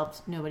 Nobody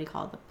helped. Nobody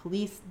called the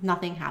police.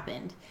 Nothing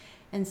happened.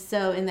 And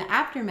so in the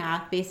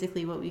aftermath,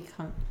 basically what we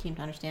came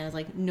to understand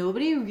is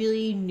nobody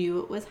really knew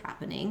it was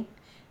happening.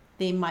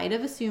 They might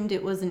have assumed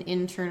it was an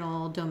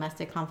internal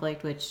domestic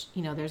conflict, which,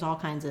 there's all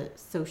kinds of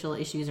social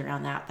issues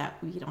around that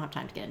we don't have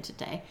time to get into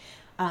today.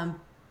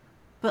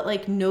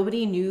 But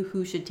nobody knew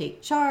who should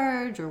take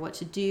charge or what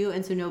to do.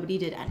 And so nobody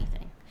did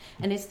anything.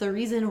 And it's the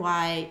reason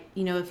why,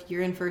 if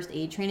you're in first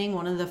aid training,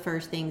 one of the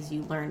first things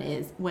you learn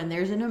is when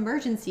there's an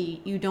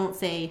emergency, you don't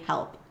say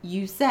help.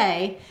 You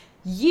say,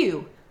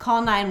 you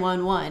call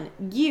 911,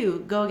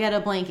 you go get a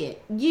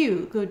blanket,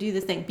 you go do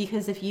this thing.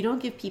 Because if you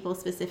don't give people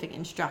specific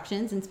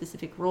instructions and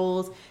specific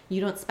roles, you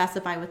don't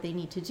specify what they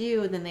need to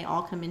do, then they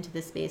all come into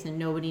this space and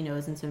nobody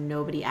knows, and so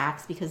nobody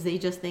acts because they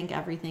just think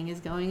everything is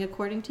going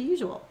according to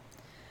usual.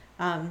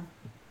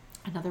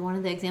 Another one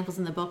of the examples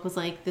in the book was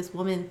this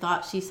woman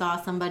thought she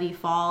saw somebody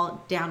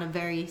fall down a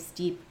very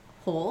steep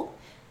hole,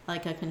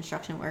 like a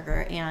construction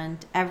worker,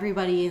 and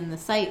everybody in the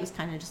site was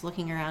kind of just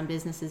looking around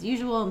business as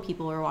usual, and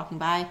people were walking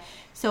by.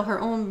 So her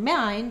own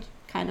mind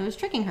kind of was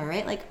tricking her,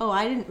 right?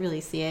 I didn't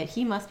really see it.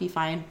 He must be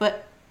fine.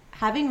 But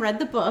having read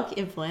the book,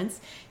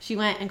 Influence, she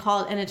went and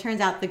called, and it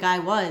turns out the guy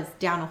was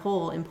down a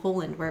hole in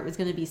Poland where it was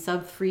going to be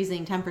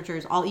sub-freezing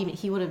temperatures all evening.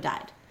 He would have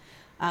died.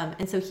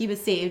 And so he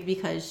was saved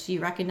because she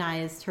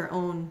recognized her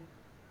own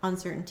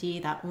uncertainty,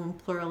 that own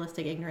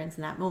pluralistic ignorance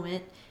in that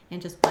moment,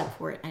 and just went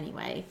for it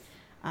anyway.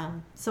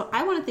 So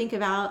I want to think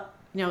about,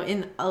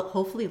 in a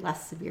hopefully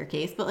less severe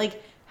case, but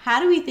how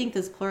do we think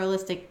this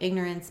pluralistic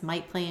ignorance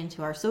might play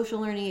into our social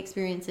learning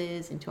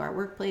experiences, into our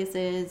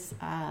workplaces?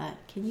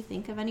 Can you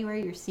think of anywhere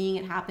you're seeing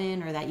it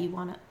happen or that you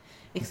want to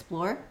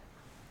explore?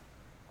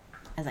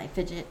 As I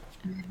fidget.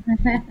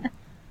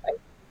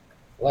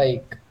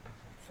 Like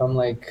from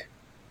like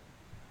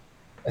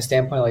a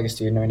standpoint like a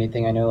student or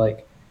anything, I know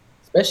like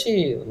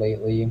especially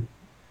lately,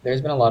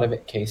 there's been a lot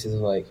of cases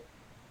of like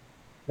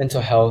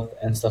mental health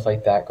and stuff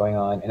like that going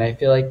on, and I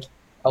feel like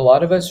a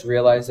lot of us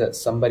realize that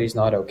somebody's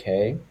not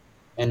okay,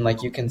 and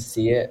like you can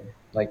see it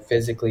like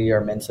physically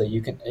or mentally.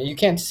 You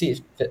can't see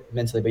it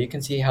mentally, but you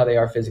can see how they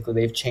are physically.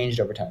 They've changed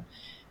over time,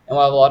 and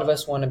while a lot of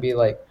us want to be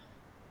like,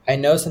 I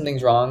know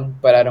something's wrong,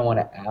 but I don't want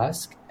to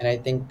ask. And I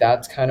think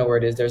that's kind of where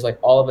it is. There's like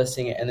all of us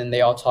seeing it, and then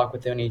they all talk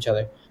within each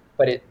other.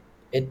 But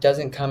it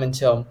doesn't come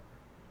until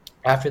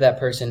after that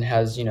person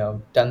has,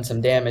 done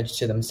some damage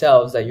to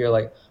themselves that you're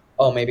like,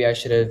 oh, maybe I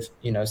should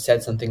have,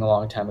 said something a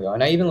long time ago.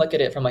 And I even look at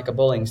it from like a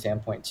bullying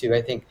standpoint too.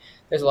 I think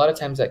there's a lot of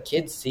times that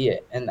kids see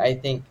it. And I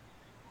think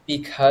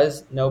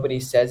because nobody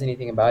says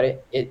anything about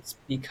it, it's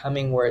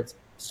becoming where it's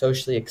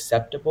socially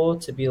acceptable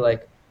to be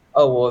like,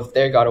 oh, well, if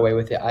they got away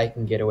with it, I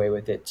can get away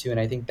with it too. And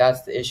I think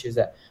that's the issue, is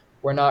that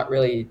we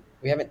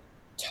haven't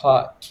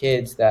taught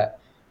kids that,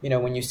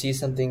 when you see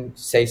something,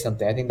 say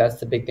something. I think that's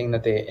the big thing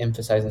that they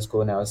emphasize in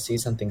school now is see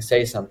something,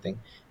 say something.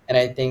 And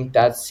I think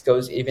that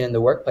goes even in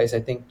the workplace.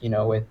 I think,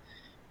 with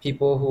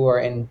people who are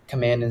in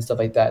command and stuff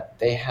like that,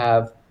 they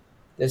have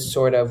this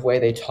sort of way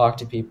they talk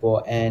to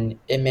people, and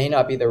it may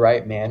not be the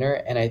right manner.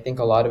 And I think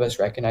a lot of us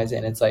recognize it,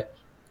 and it's like,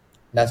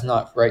 that's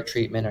not right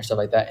treatment or stuff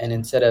like that. And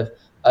instead of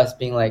us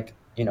being like,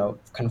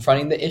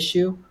 confronting the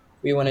issue,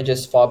 we want to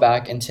just fall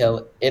back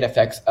until it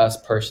affects us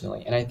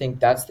personally. And I think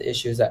that's the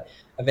issue, is that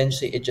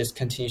eventually it just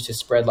continues to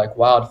spread like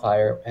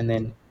wildfire, and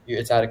then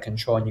it's out of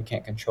control and you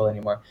can't control it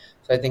anymore.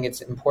 So I think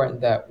it's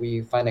important that we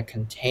find a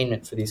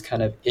containment for these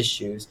kind of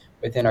issues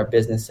within our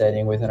business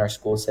setting, within our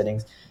school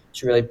settings,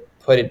 to really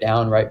put it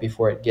down right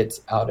before it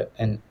gets out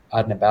and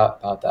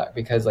about that.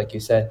 Because like you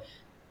said,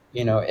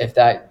 if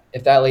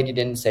that lady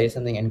didn't say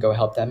something and go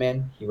help that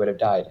man, he would have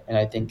died. And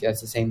I think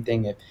that's the same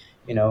thing. If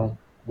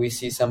we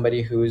see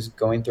somebody who's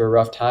going through a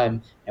rough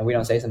time and we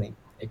don't say something,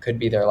 it could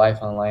be their life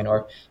on the line.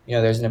 Or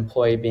there's an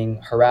employee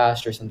being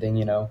harassed or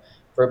something,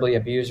 verbally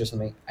abused or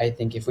something. I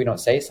think if we don't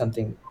say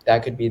something,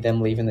 that could be them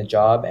leaving the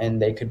job,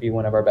 and they could be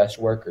one of our best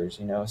workers.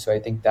 So I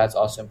think that's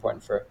also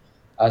important for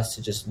us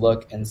to just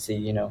look and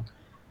see,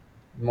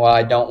 while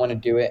I don't want to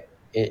do it,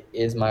 it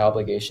is my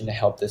obligation to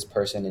help this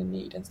person in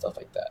need and stuff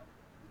like that.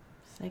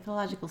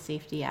 Psychological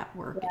safety at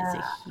work is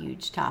a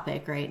huge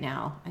topic right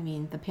now. I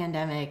mean, the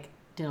pandemic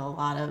did a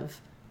lot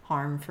of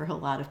harm for a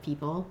lot of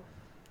people,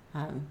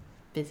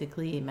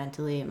 physically,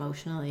 mentally,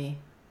 emotionally.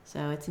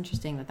 So it's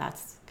interesting that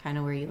that's kind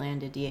of where you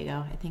landed,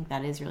 Diego. I think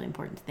that is really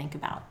important to think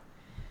about.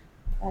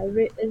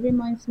 It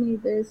reminds me,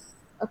 there's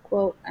a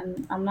quote,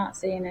 and I'm not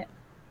saying it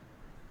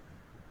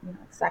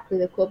exactly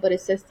the quote, but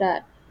it says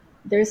that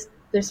there's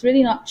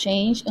really not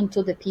change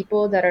until the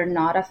people that are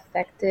not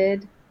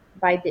affected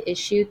by the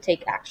issue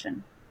take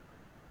action.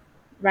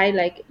 Right?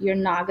 Like, you're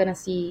not going to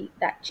see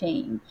that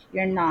change.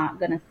 You're not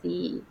going to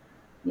see,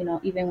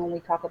 even when we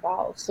talk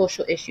about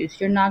social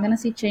issues, you're not going to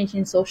see change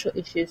in social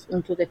issues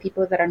until the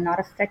people that are not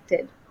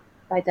affected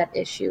by that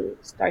issue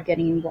start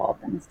getting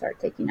involved and start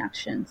taking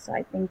action. So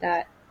I think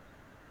that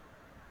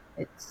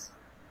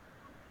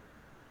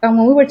and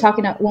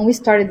when we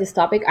started this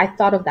topic, I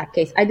thought of that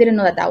case. I didn't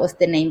know that was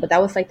the name, but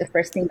that was like the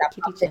first thing that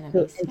popped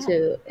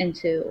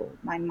into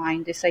my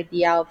mind. This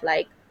idea of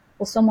like,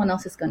 well, someone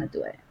else is going to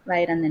do it,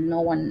 right? And then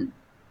no one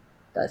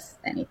does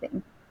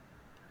anything.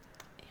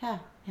 Yeah.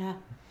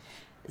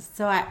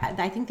 So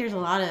I think there's a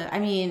lot of,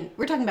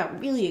 we're talking about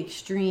really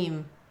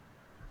extreme,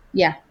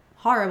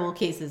 horrible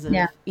cases of,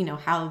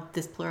 how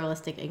this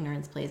pluralistic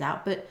ignorance plays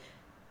out. But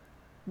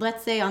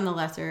let's say on the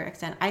lesser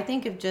extent, I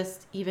think of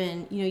just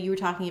even, you were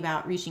talking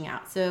about reaching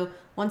out. So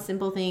one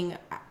simple thing,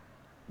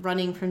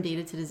 running from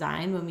data to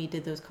design, when we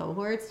did those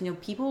cohorts,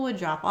 people would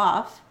drop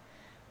off.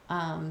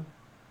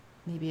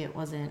 Maybe it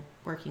wasn't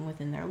working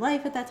within their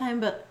life at that time,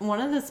 but one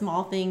of the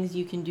small things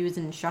you can do as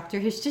an instructor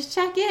is just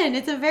check in.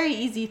 It's a very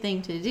easy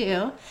thing to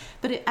do,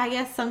 but I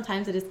guess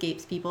sometimes it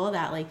escapes people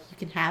that like you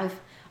can have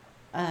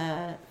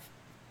a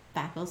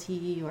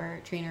faculty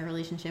or trainer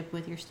relationship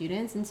with your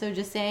students. And so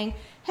just saying,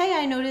 hey,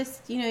 I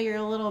noticed, you're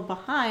a little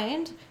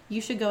behind.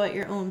 You should go at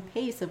your own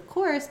pace, of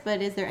course,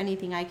 but is there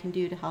anything I can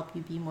do to help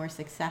you be more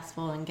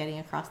successful in getting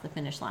across the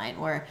finish line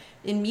or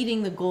in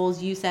meeting the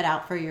goals you set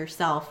out for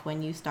yourself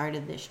when you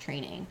started this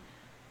training?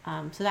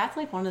 So that's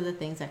like one of the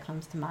things that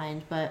comes to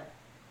mind. But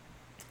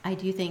I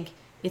do think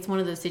it's one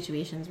of those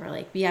situations where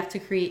like we have to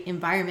create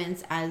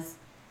environments as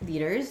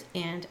leaders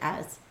and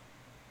as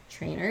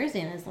trainers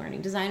and as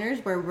learning designers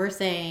where we're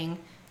saying,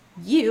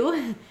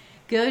 you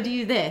go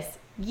do this,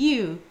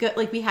 you go,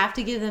 like we have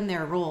to give them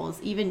their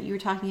roles. Even you were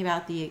talking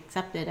about the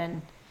accepted,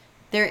 and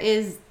there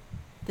is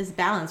this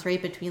balance,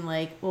 right, between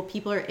like, well,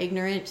 people are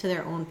ignorant to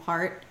their own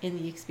part in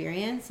the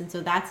experience, and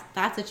so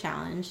that's a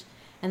challenge.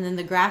 And then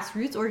the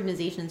grassroots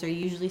organizations are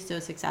usually so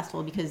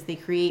successful because they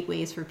create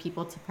ways for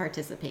people to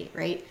participate,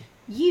 right?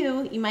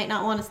 You might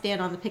not want to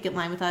stand on the picket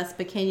line with us,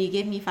 but can you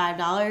give me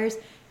 $5?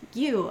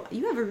 You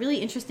have a really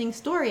interesting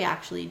story,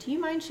 actually. Do you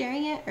mind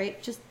sharing it?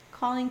 Right? Just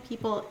calling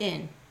people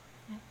in.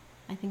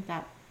 I think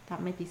that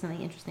might be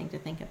something interesting to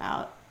think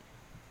about.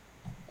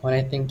 When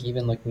I think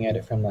even looking at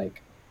it from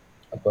like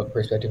a book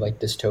perspective, like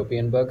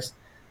dystopian books,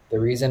 the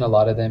reason a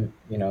lot of them,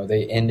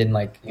 they end in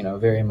like,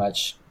 very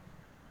much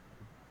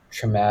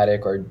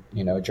traumatic or,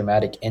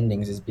 dramatic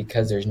endings is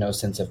because there's no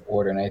sense of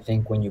order. And I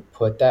think when you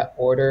put that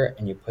order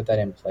and you put that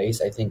in place,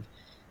 I think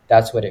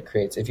that's what it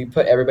creates. If you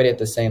put everybody at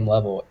the same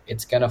level,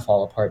 it's going to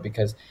fall apart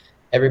because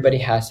everybody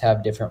has to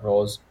have different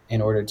roles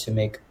in order to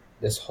make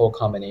this whole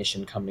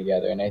combination come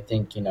together. And I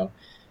think,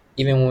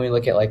 even when we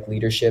look at like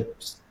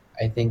leaderships,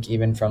 I think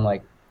even from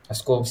like a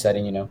school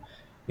setting,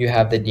 you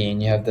have the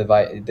dean, you have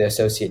the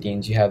associate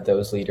deans, you have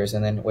those leaders,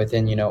 and then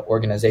within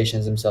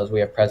organizations themselves, we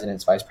have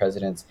presidents, vice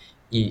presidents,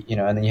 and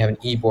then you have an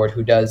e-board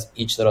who does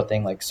each little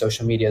thing. Like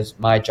social media is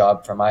my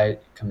job for my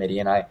committee,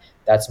 and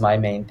that's my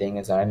main thing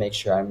is I make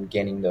sure I'm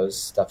getting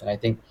those stuff. And I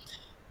think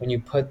when you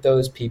put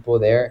those people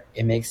there,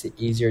 it makes it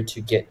easier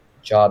to get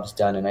jobs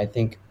done. And I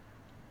think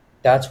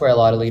that's where a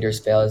lot of leaders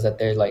fail, is that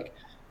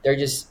they're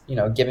just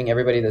giving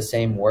everybody the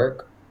same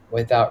work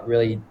without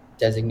really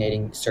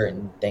designating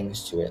certain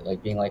things to it,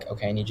 like being like,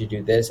 okay, I need you to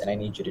do this and I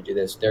need you to do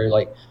this. They're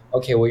like,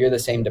 okay, well, you're the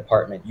same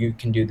department, you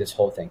can do this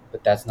whole thing.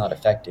 But that's not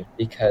effective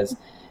because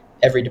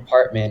every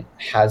department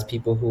has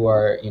people who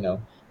are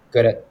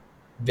good at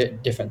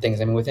different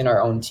things. I mean, within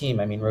our own team,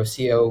 I mean,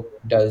 Rocio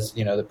does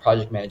the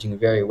project managing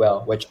very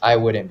well, which I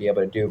wouldn't be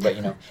able to do, but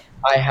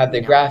I have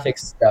the graphics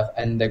stuff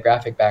and the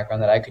graphic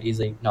background that I could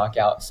easily knock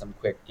out some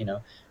quick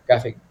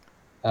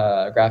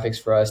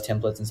graphics for us,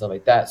 templates and stuff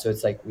like that. So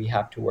it's like we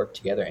have to work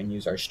together and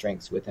use our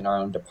strengths within our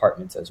own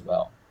departments as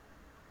well.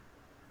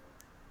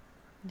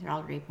 They're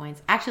all great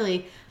points.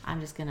 Actually,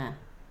 I'm just gonna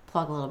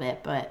plug a little bit,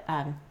 but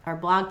our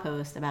blog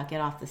post about Get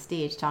Off the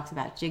Stage talks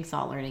about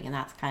jigsaw learning, and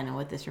that's kind of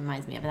what this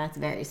reminds me of. And that's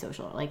very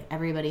social. Like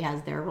everybody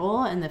has their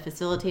role, and the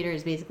facilitator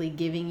is basically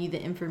giving you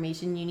the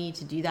information you need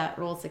to do that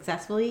role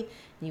successfully,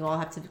 and you all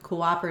have to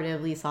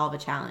cooperatively solve a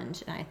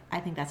challenge. And I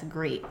think that's a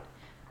great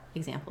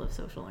example of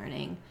social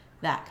learning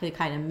that could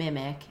kind of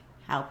mimic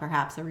how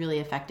perhaps a really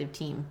effective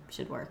team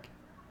should work.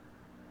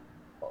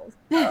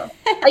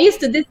 I used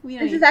to this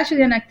is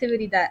actually an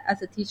activity that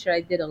as a teacher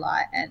I did a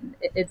lot, and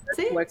it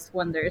works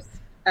wonders.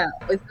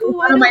 It's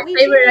one of my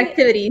favorite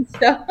activities.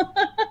 So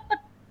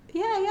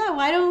yeah,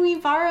 why don't we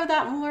borrow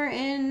that more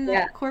in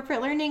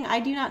corporate learning? I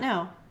do not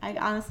know. I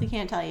honestly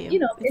can't tell you.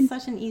 It's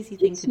such an easy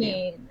thing to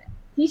do.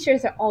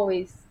 Teachers are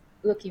always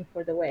looking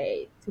for the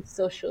way to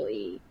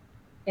socially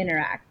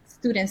interact.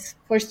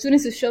 For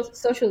students to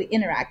socially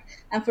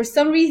interact, and for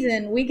some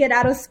reason we get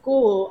out of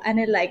school and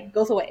it like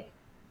goes away.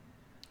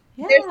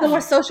 Yeah. There's no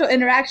more social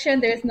interaction.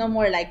 There's no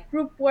more like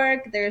group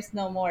work. There's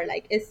no more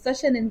like, it's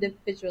such an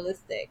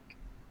individualistic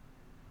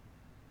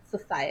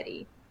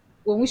society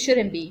when we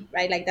shouldn't be,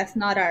 right? Like that's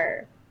not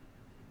our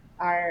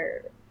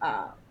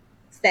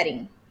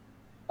setting,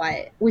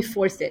 but we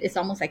force it. It's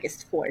almost like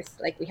it's forced.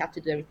 Like we have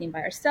to do everything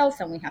by ourselves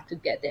and we have to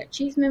get the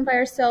achievement by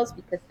ourselves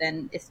because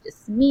then it's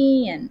just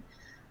me. And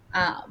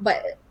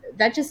but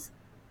I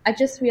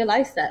just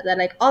realized that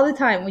like all the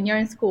time when you're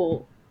in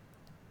school,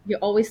 you're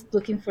always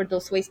looking for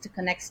those ways to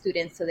connect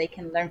students so they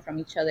can learn from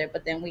each other.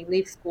 But then we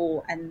leave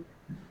school, and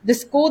the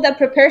school that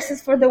prepares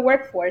us for the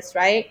workforce,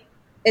 right?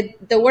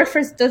 The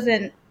workforce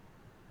doesn't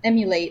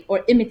emulate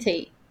or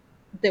imitate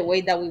the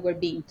way that we were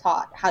being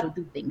taught how to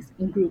do things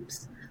in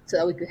groups so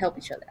that we could help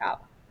each other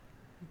out.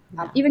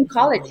 Even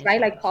college,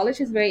 right? Like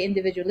college is very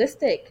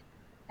individualistic,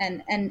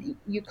 and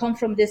you come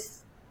from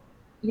this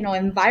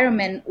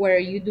environment where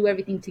you do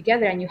everything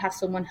together and you have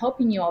someone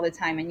helping you all the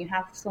time and you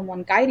have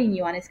someone guiding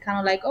you, and it's kind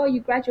of like, oh,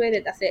 you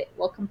graduated, that's it,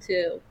 welcome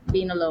to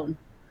being alone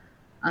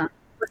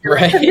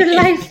right of your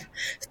life.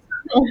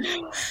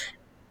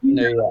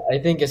 No, yeah. I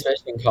think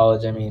especially in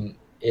college, I mean,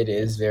 it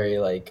is very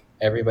like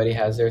everybody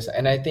has theirs,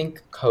 and I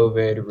think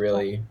COVID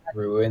really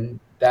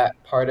ruined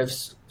that part of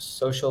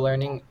social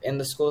learning in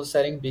the school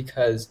setting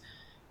because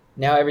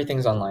now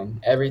everything's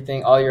online.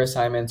 All your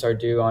assignments are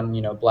due on,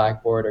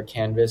 Blackboard or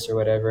Canvas or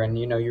whatever. And,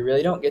 you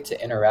really don't get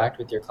to interact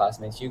with your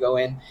classmates. You go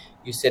in,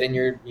 you sit in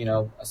your,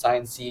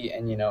 assigned seat,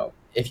 and,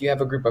 if you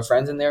have a group of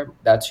friends in there,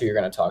 that's who you're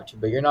going to talk to.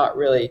 But you're not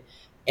really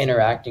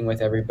interacting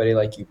with everybody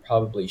like you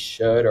probably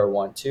should or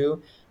want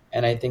to.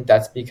 And I think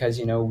that's because,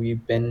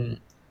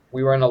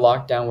 we were in a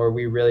lockdown where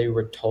we really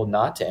were told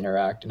not to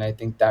interact. And I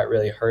think that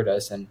really hurt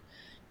us. And,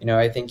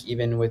 I think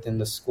even within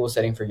the school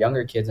setting for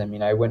younger kids, I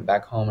mean, I went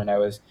back home and I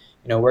was,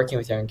 working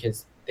with young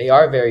kids. They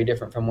are very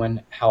different from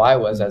how I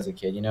was as a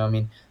kid. I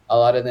mean, a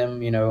lot of them,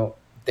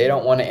 they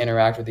don't want to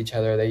interact with each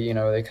other. They,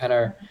 they kind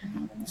of,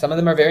 some of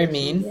them are very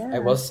mean, I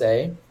will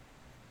say,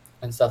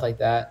 and stuff like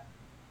that.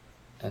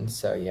 And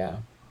so, yeah.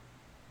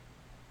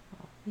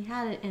 We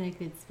had it in a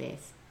good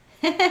space.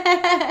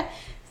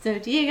 So,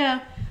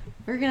 Diego,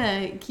 we're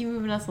going to keep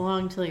moving us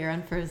along until you're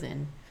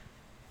unfrozen.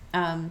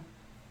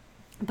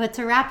 But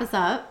to wrap us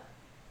up,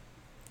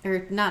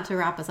 or not to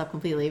wrap us up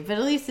completely, but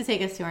at least to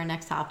take us to our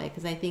next topic,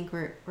 because I think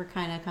we're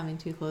kind of coming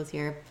too close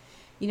here.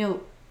 You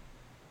know,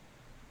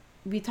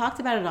 we talked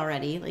about it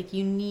already. Like,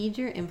 you need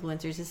your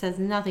influencers. This has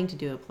nothing to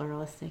do with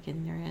pluralistic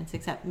ignorance,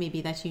 except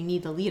maybe that you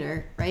need the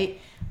leader, right?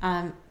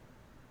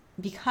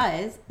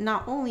 Because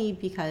not only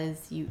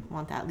because you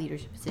want that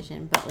leadership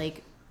position, but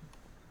like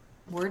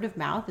word of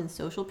mouth and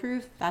social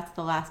proof, that's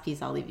the last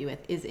piece I'll leave you with,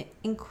 is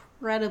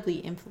incredibly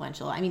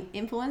influential. I mean,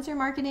 influencer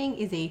marketing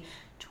is a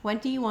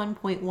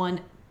 $21.1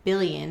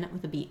 billion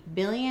with a B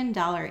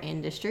billion-dollar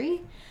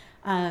industry.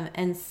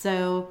 And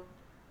so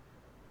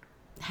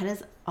that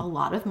is a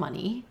lot of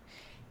money.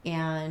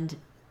 And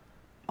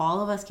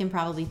all of us can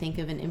probably think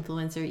of an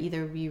influencer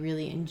either we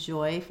really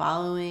enjoy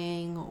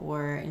following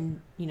or,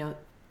 you know,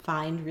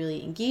 find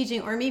really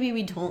engaging, or maybe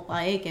we don't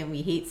like and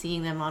we hate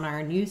seeing them on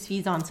our news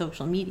feeds on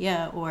social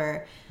media,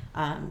 or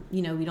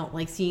you know, we don't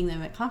like seeing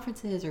them at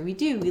conferences, or we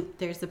do.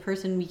 There's the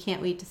person we can't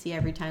wait to see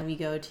every time we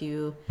go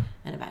to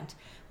an event,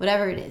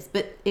 whatever it is.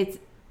 But it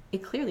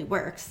clearly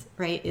works,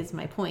 right, is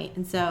my point.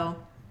 And so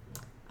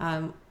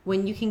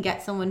when you can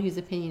get someone whose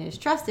opinion is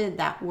trusted,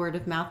 that word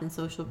of mouth and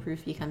social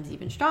proof becomes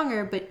even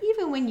stronger. But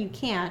even when you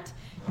can't,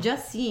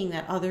 just seeing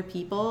that other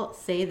people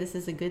say this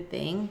is a good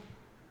thing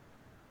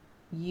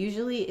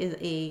usually is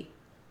a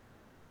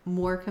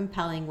more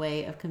compelling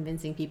way of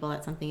convincing people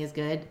that something is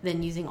good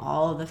than using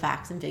all of the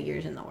facts and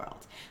figures in the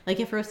world.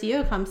 Like, if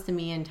Rocio comes to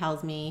me and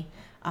tells me,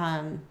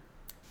 welcome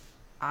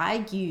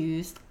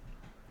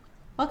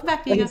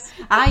back, Diego.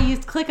 I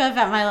used ClickUp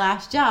at my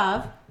last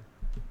job,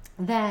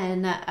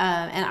 then,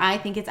 and I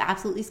think it's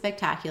absolutely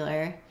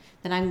spectacular,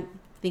 then I'm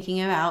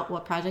thinking about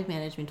what project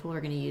management tool we're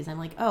going to use. I'm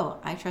like, oh,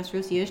 I trust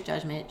Rocio's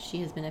judgment.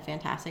 She has been a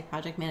fantastic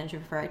project manager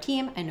for our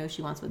team. I know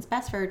she wants what's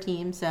best for our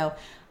team. So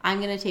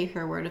I'm going to take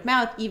her word of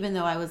mouth, even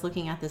though I was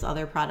looking at this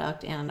other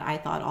product and I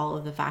thought all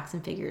of the facts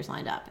and figures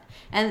lined up.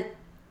 And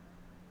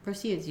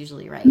Rocio is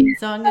usually right.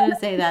 So I'm going to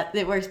say that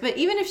it works. But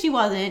even if she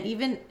wasn't,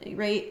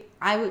 right,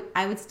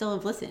 I would still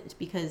have listened,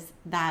 because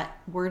that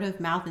word of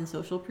mouth and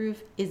social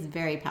proof is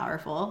very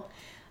powerful.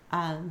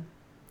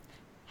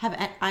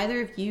 Have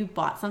either of you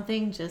bought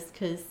something just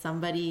because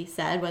somebody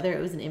said, whether it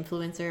was an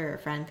influencer or a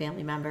friend,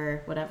 family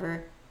member,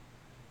 whatever,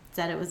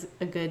 said it was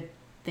a good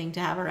thing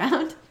to have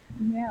around?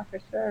 Yeah, for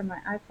sure. My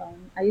iPhone.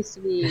 I used to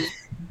be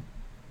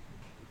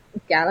a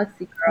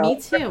Galaxy girl.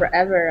 Me too.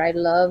 Forever. I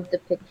loved the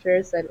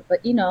pictures.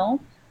 But, you know,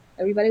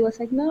 everybody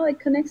was like, no, it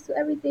connects to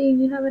everything.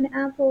 You have an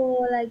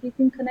Apple. Like, you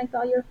can connect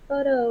all your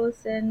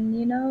photos and,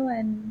 you know,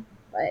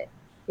 but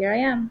here I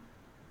am.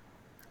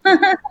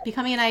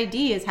 Becoming an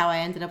ID is how I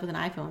ended up with an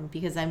iPhone,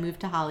 because I moved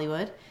to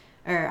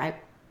to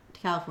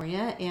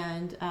California,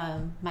 and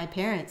my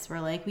parents were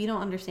like, we don't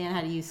understand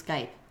how to use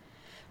Skype. I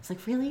was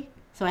like, really?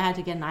 So I had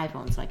to get an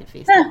iPhone so I could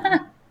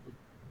FaceTime.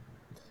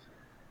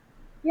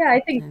 Yeah, I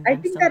think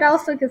that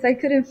also because I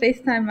couldn't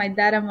FaceTime my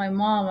dad and my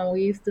mom, and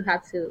we used to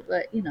have to.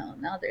 But you know,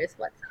 now there's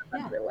WhatsApp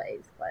and other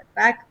ways. But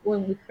back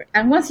when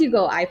and once you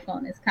go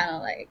iPhone, it's kind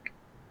of like.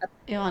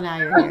 Well, now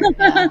you're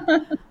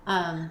here.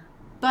 Yeah.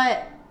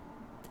 But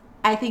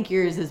I think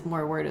yours is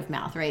more word of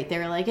mouth, right? They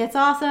were like, it's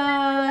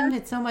awesome.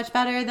 It's so much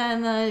better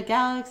than the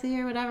Galaxy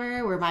or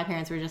whatever. Where my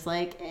parents were just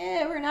like,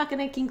 we're not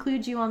going to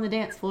include you on the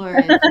dance floor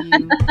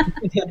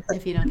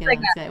if you don't get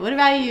on Skype. What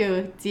about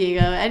you,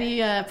 Diego?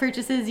 Any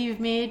purchases you've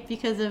made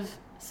because of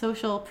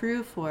social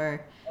proof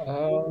or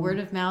word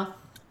of mouth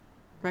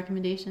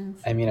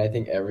recommendations? I mean, I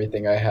think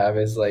everything I have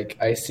is like,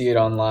 I see it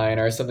online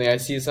or something. I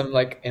see some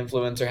like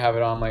influencer have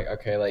it on, like,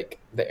 okay, like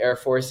the Air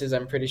Forces,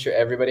 I'm pretty sure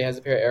everybody has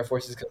a pair of Air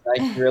Forces because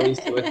Nike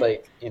released it with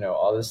like, you know,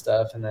 all this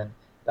stuff. And then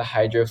the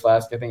Hydro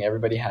Flask, I think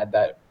everybody had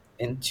that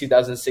in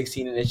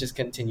 2016, and it just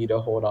continued to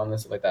hold on and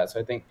stuff like that. So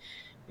I think,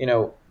 you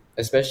know,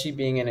 especially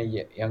being in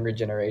a younger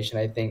generation,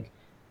 I think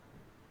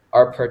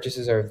our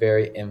purchases are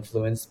very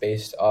influenced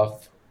based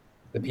off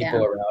the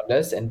people around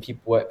us and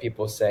what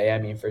people say. I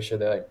mean, for sure,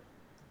 they're like,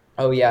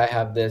 oh yeah, I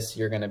have this.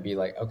 You're going to be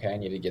like, okay, I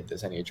need to get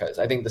this. I need to try this.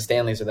 I think the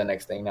Stanleys are the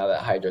next thing now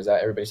that Hydra's out.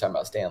 Everybody's talking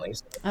about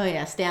Stanleys. Oh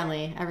yeah,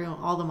 Stanley.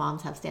 All the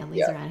moms have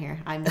Stanleys around here.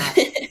 I'm not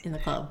in the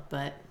club,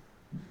 but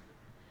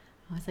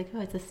I was like, oh,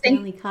 it's a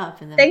Stanley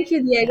cup. And then, thank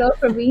you, Diego,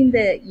 for being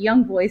the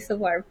young voice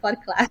of our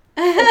podcast.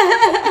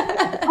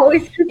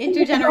 Always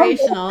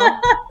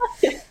intergenerational.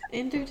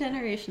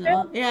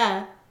 Intergenerational.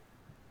 Yeah.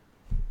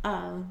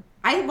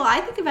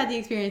 I think about the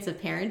experience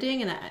of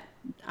parenting, and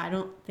I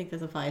don't think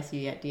this applies to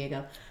you yet,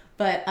 Diego.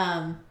 But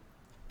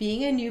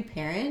being a new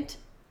parent,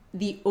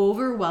 the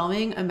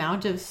overwhelming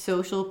amount of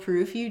social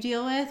proof you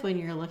deal with when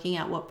you're looking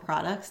at what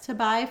products to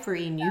buy for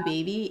a new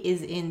baby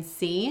is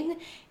insane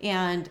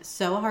and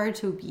so hard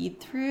to weed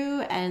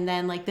through. And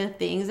then like the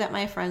things that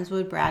my friends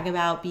would brag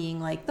about being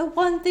like the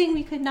one thing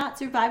we could not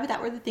survive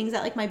without were the things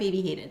that like my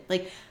baby hated.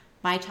 Like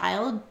my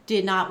child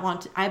did not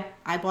want to,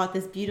 I bought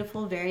this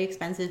beautiful, very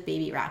expensive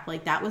baby wrap.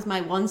 Like that was my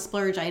one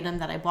splurge item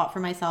that I bought for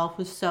myself.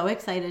 Was so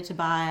excited to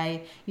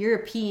buy.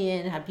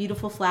 European, had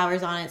beautiful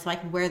flowers on it so I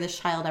could wear this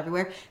child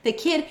everywhere. The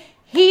kid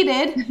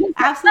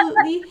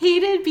absolutely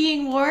hated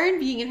being worn,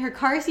 being in her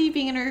car seat,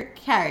 being in her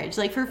carriage.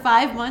 Like for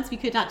 5 months, we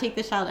could not take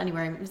the child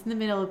anywhere. It was in the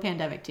middle of a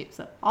pandemic too,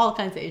 so all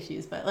kinds of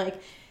issues. But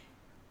like,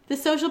 the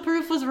social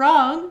proof was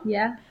wrong.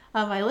 Yeah.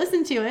 I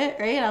listened to it,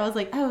 right? I was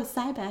like, oh,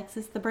 Cybex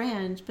is the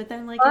brand, but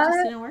then like it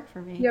just didn't work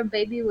for me. Your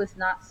baby was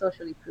not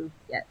socially proof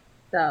yet,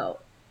 so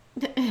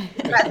you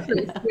had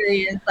to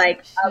experience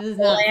like a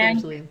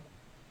blank,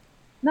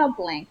 not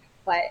blank,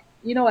 but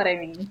you know what I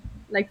mean.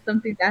 Like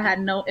something that had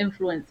no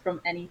influence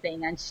from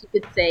anything, and she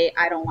could say,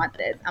 "I don't want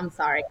this. I'm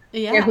sorry."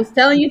 Yeah, who's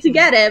telling you to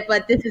get it,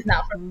 but this is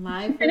not from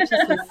my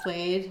purchase was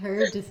swayed.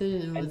 Her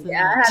decision was.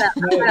 Yeah, I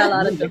had a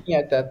lot of looking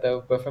at that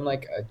though, but from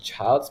like a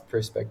child's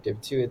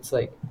perspective too, it's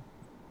like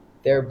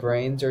their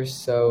brains are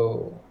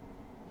so,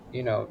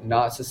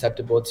 not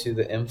susceptible to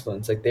the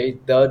influence. Like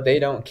they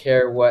don't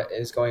care what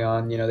is going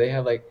on. They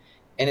have like.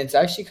 And it's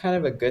actually kind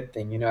of a good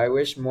thing. I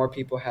wish more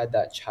people had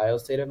that child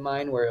state of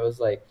mind where it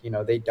was like,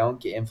 they don't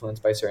get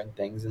influenced by certain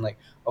things and like,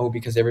 oh,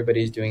 because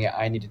everybody's doing it,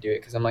 I need to do it.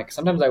 Because I'm like,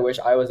 sometimes I wish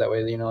I was that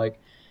way, like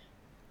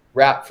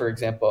rap, for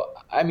example.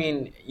 I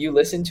mean, you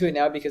listen to it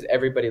now because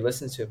everybody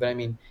listens to it. But I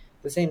mean,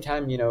 at the same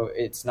time,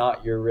 it's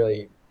not your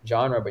really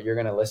genre, but you're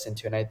going to listen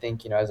to it. And I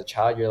think, as a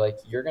child,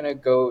 you're going to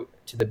go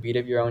to the beat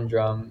of your own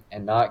drum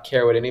and not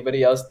care what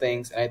anybody else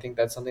thinks. And I think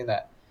that's something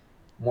that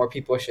more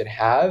people should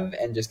have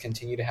and just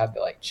continue to have the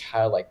like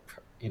childlike,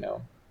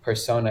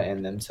 persona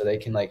in them so they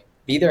can like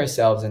be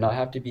themselves and not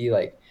have to be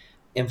like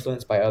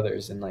influenced by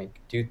others and like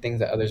do things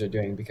that others are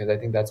doing, because I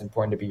think that's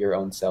important to be your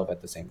own self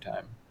at the same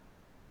time.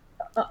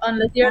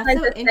 Unless you're that's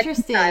like so the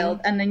second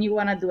child and then you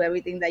want to do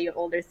everything that your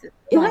older sister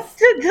wants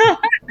to do.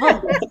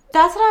 Well,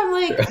 that's what I'm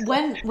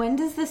like. When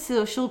does the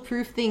social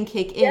proof thing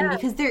kick in? Yeah.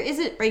 Because there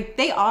isn't, right?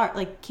 They are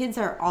like, kids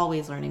are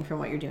always learning from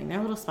what you're doing.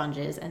 They're little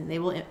sponges and they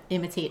will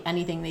imitate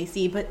anything they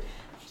see. But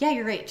yeah,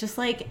 you're right. Just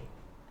like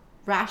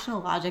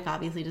rational logic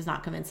obviously does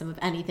not convince them of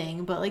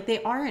anything, but like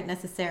they aren't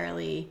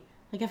necessarily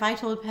like, if I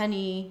told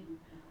Penny,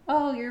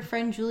 oh, your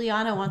friend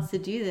Juliana wants to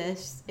do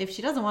this, if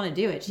she doesn't want to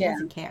do it, she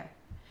doesn't care.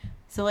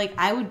 So like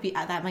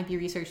that might be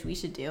research we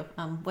should do.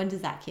 When does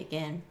that kick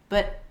in?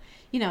 But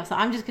so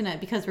I'm just gonna,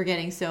 because we're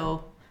getting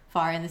so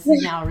far and this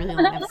is now a really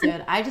long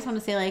episode, I just want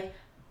to say like,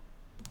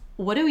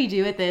 what do we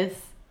do with this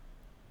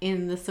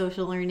in the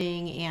social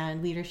learning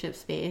and leadership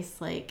space?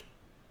 Like,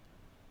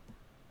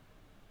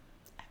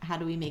 how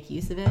do we make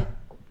use of it?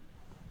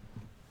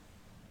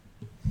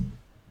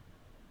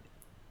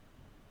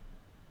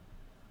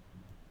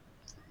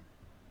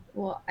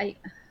 Well, I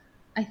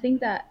think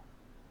that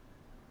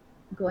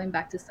going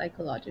back to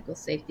psychological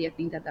safety, I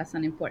think that that's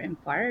an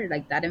important part,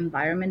 like that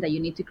environment that you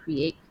need to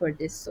create for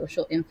this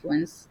social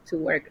influence to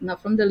work,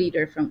 not from the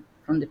leader, from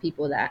the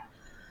people that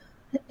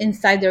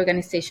inside the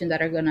organization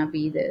that are going to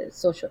be the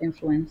social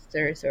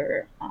influencers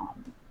or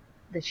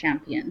the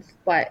champions,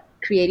 but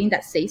creating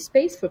that safe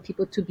space for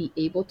people to be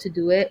able to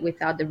do it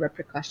without the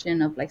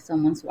repercussion of like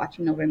someone's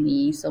watching over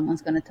me,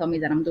 someone's going to tell me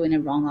that I'm doing it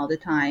wrong all the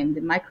time,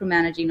 the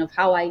micromanaging of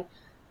how I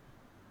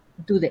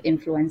do the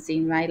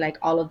influencing, right? Like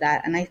all of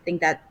that. And I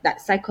think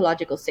that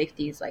psychological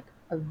safety is like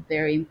a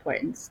very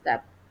important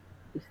step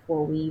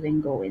before we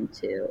even go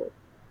into,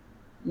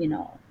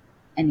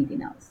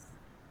 anything else.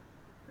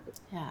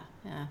 Yeah,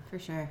 for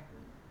sure.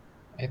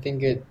 I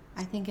think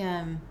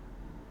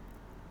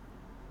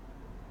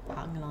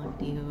I'm gonna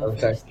let you go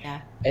first.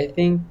 Yeah. I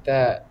think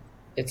that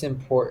it's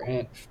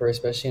important for,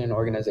 especially in an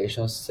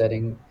organizational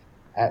setting,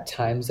 at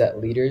times that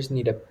leaders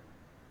need to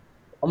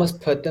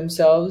almost put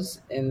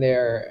themselves in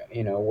their,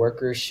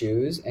 workers'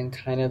 shoes and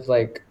kind of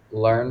like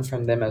learn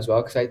from them as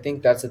well. Because I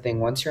think that's the thing.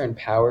 Once you're in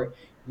power,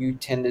 you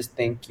tend to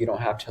think you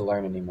don't have to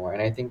learn anymore.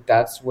 And I think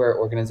that's where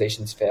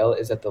organizations fail,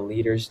 is that the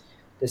leaders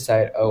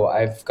decide, oh,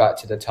 I've got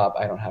to the top,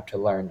 I don't have to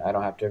learn. I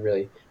don't have to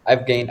really,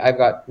 I've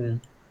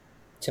gotten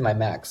to my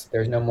max.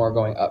 There's no more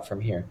going up from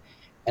here.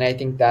 And I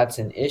think that's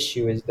an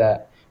issue, is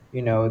that,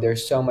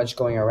 there's so much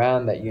going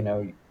around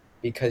that,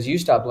 because you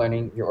stop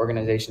learning, your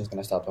organization is going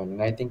to stop learning.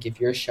 And I think if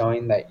you're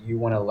showing that you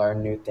want to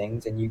learn new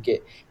things and you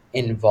get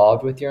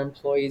involved with your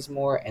employees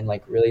more and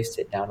like really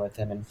sit down with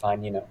them and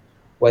find,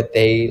 what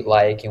they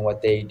like and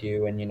what they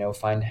do and,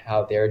 find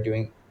how they're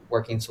doing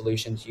working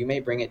solutions, you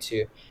may bring it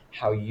to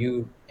how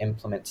you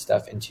implement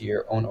stuff into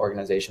your own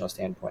organizational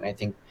standpoint. I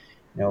think,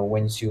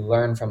 once you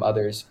learn from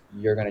others,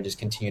 you're going to just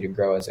continue to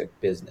grow as a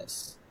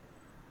business.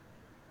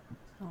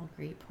 Oh,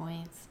 great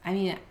points. I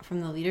mean,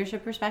 from the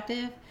leadership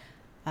perspective,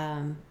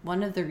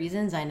 one of the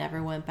reasons I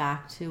never went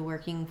back to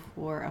working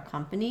for a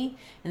company,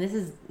 and this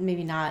is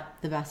maybe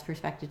not the best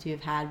perspective to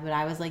have had, but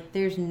I was like,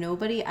 there's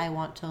nobody I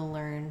want to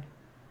learn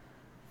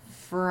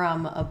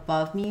from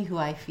above me who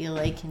I feel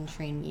like can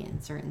train me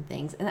in certain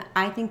things. And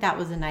I think that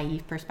was a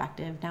naive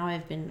perspective. Now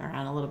I've been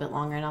around a little bit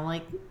longer and I'm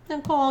like,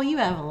 Nicole, you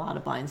have a lot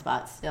of blind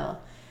spots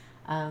still.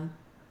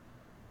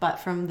 But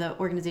from the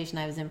organization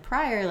I was in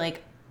prior,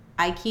 like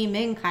I came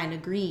in kind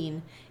of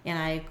green and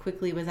I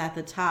quickly was at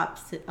the top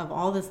of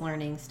all this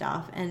learning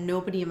stuff, and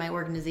nobody in my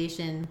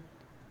organization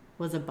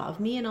was above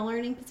me in a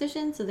learning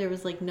position. So there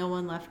was like no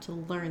one left to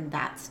learn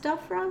that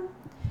stuff from.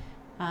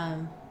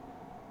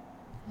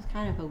 is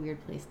kind of a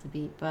weird place to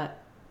be,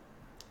 but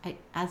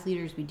as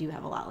leaders, we do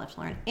have a lot left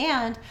to learn.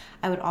 And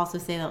I would also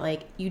say that,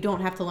 like, you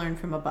don't have to learn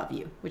from above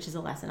you, which is a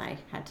lesson I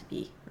had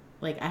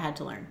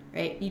to learn,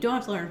 right? You don't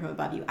have to learn from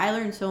above you. I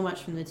learned so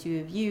much from the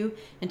two of you.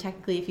 And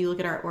technically, if you look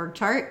at our org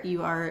chart,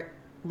 you are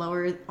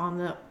lower on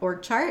the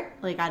org chart.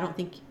 Like, I don't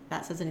think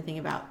that says anything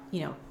about,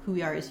 who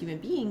we are as human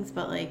beings.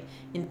 But, like,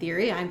 in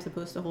theory, I'm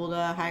supposed to hold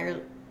a higher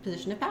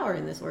position of power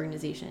in this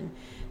organization.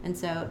 And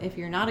so if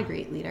you're not a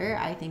great leader,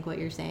 I think what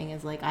you're saying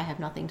is, like, I have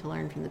nothing to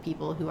learn from the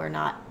people who are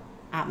not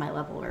at my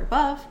level or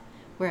above.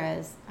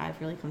 Whereas I've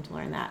really come to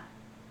learn that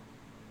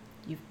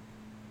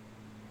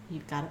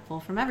you've got to pull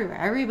from everywhere.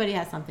 Everybody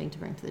has something to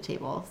bring to the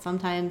table.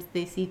 Sometimes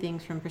they see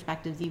things from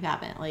perspectives you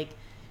haven't. Like,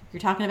 you're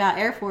talking about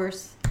Air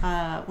Force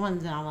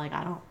ones, and I'm like,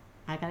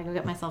 I gotta go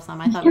get myself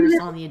some. I thought we were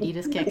still on the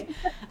Adidas kick.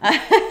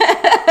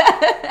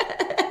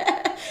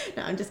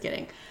 No, I'm just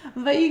kidding.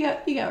 But you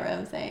get what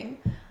I'm saying.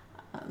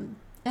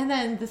 And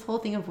then this whole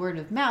thing of word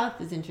of mouth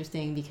is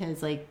interesting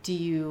because, like, do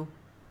you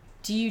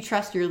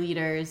trust your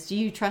leaders? Do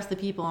you trust the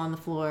people on the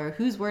floor?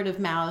 Whose word of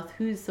mouth,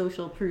 whose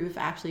social proof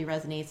actually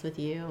resonates with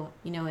you?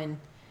 In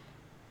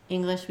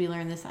English, we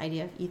learn this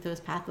idea of ethos,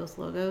 pathos,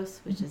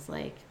 logos, which is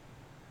like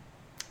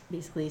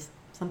basically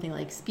something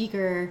like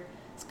speaker's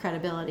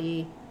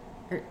credibility,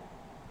 or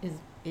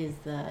is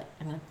the,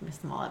 I'm going to mix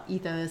them all up.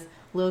 Ethos,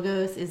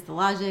 logos is the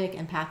logic,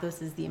 and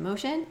pathos is the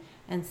emotion.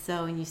 And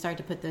so when you start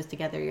to put those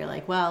together, you're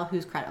like, well,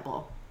 who's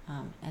credible?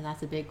 And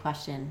that's a big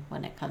question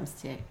when it comes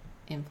to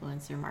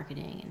influencer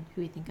marketing and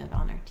who we think of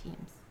on our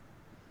teams.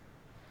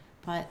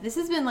 But this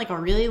has been like a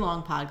really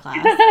long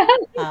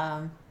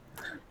podcast.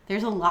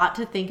 There's a lot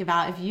to think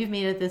about. If you've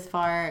made it this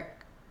far,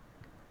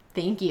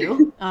 thank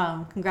you.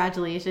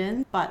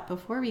 Congratulations. But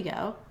before we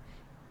go,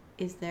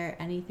 is there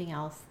anything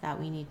else that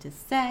we need to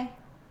say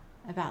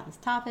about this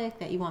topic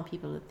that you want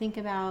people to think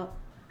about?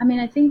 I mean,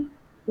 I think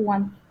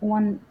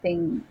one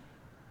thing,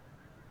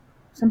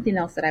 something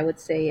else that I would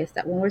say is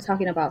that when we're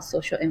talking about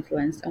social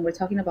influence, and we're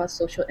talking about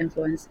social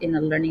influence in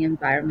a learning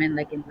environment,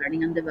 like in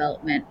learning and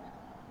development,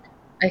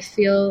 I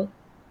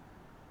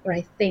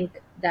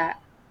think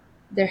that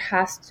there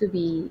has to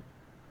be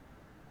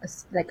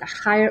a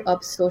higher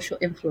up social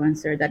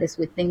influencer that is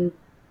within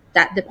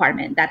that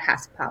department that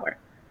has power,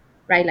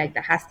 right? Like,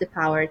 that has the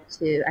power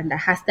to, and that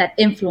has that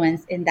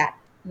influence in that,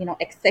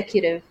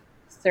 executive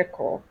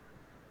circle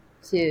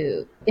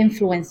to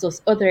influence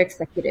those other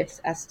executives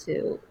as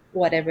to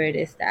whatever it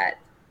is that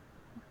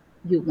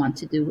you want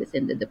to do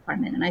within the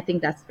department. And I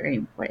think that's very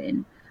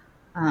important.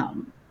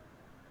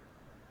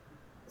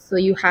 So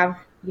you have,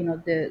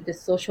 the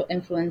social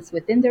influence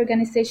within the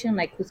organization,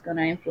 like who's going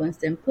to influence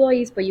the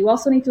employees, but you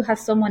also need to have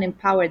someone in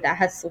power that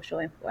has social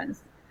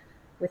influence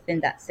within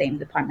that same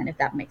department, if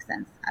that makes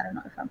sense. I don't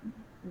know if I'm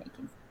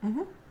making sense.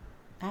 Mm-hmm.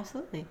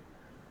 Absolutely.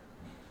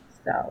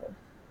 So,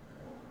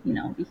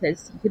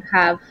 because you could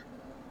have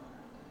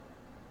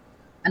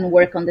and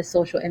work on the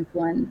social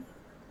influence,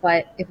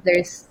 but if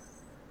there's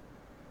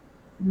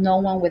no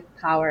one with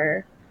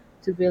power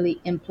to really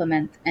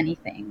implement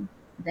anything,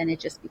 then it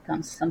just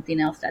becomes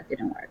something else that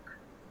didn't work.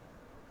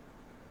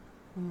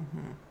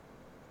 Mm-hmm.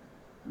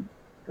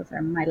 Those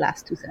are my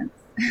last 2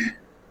 cents.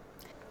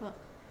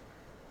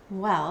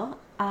 Well,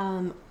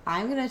 I'm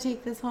going to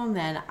take this home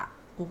then.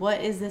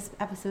 What is this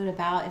episode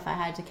about? If I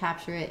had to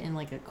capture it in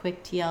like a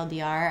quick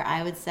TLDR,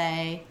 I would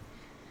say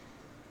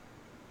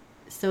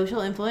social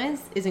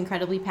influence is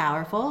incredibly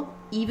powerful.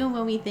 Even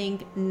when we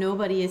think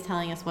nobody is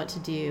telling us what to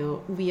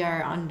do, we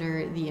are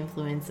under the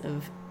influence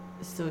of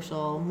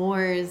social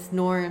mores,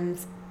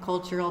 norms,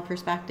 cultural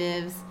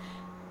perspectives,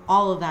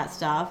 all of that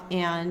stuff.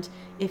 And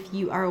if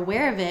you are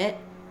aware of it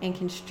and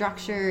can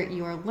structure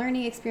your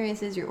learning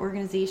experiences, your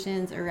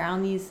organizations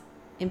around these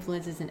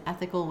influences in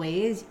ethical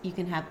ways, you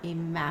can have a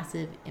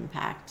massive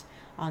impact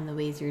on the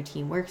ways your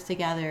team works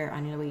together,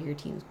 on the way your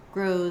team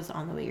grows,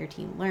 on the way your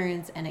team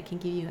learns, and it can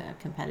give you a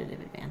competitive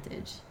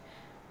advantage.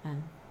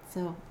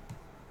 So,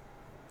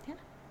 yeah.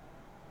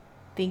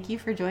 Thank you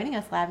for joining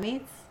us, lab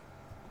mates.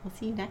 We'll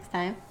see you next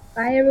time.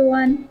 Bye,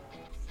 everyone.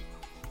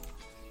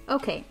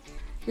 Okay,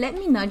 let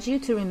me nudge you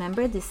to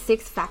remember the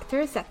 6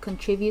 factors that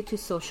contribute to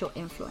social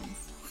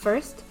influence.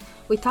 First,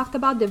 we talked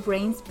about the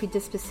brain's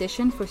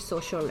predisposition for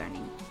social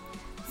learning.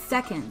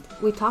 Second,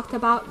 we talked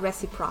about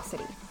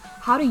reciprocity.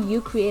 How do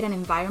you create an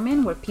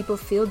environment where people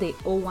feel they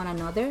owe one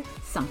another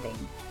something,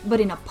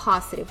 but in a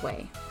positive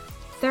way?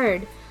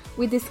 Third,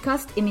 we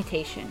discussed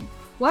imitation.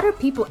 What are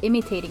people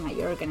imitating at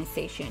your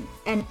organization?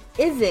 And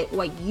is it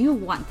what you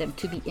want them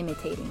to be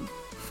imitating?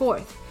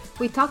 Fourth,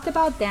 we talked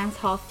about dance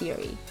hall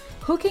theory.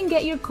 Who can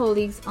get your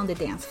colleagues on the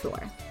dance floor?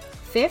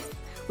 Fifth,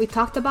 we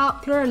talked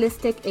about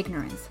pluralistic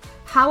ignorance.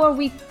 How are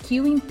we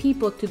cueing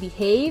people to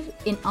behave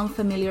in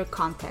unfamiliar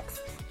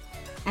contexts?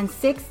 And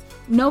sixth,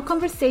 no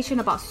conversation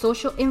about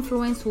social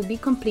influence will be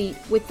complete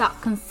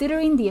without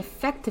considering the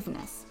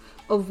effectiveness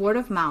of word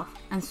of mouth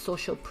and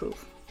social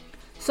proof.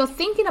 So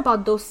thinking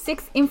about those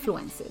 6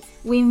 influences,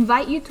 we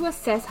invite you to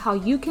assess how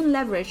you can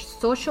leverage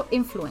social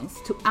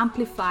influence to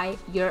amplify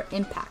your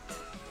impact.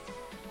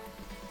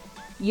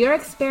 Your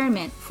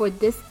experiment for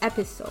this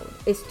episode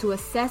is to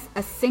assess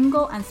a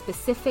single and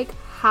specific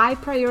high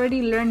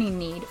priority learning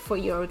need for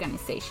your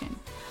organization.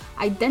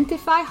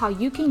 Identify how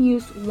you can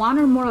use one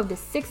or more of the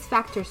 6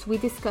 factors we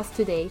discussed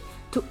today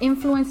to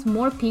influence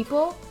more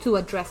people to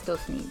address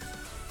those needs.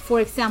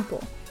 For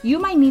example, you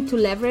might need to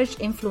leverage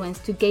influence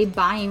to gain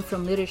buy-in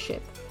from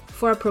leadership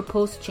for a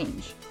proposed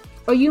change,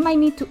 or you might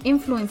need to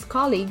influence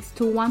colleagues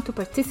to want to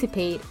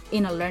participate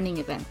in a learning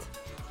event.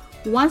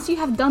 Once you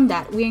have done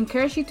that, we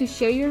encourage you to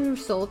share your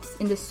results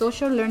in the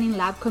Social Learning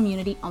Lab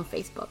community on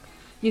Facebook.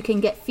 You can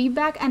get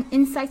feedback and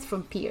insights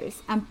from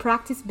peers and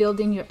practice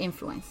building your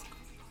influence.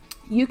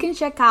 You can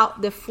check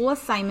out the full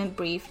assignment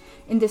brief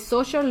in the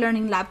Social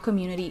Learning Lab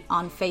community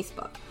on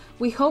Facebook.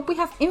 We hope we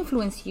have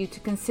influenced you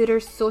to consider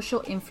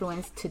social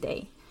influence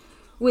today.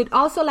 We'd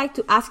also like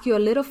to ask you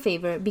a little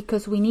favor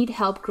because we need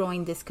help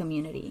growing this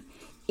community.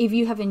 If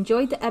you have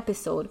enjoyed the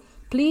episode,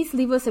 please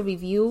leave us a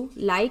review,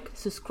 like,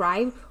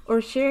 subscribe, or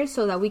share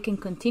so that we can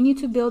continue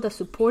to build a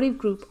supportive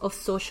group of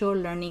social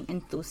learning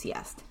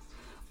enthusiasts.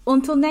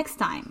 Until next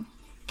time,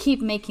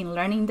 keep making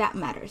learning that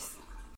matters.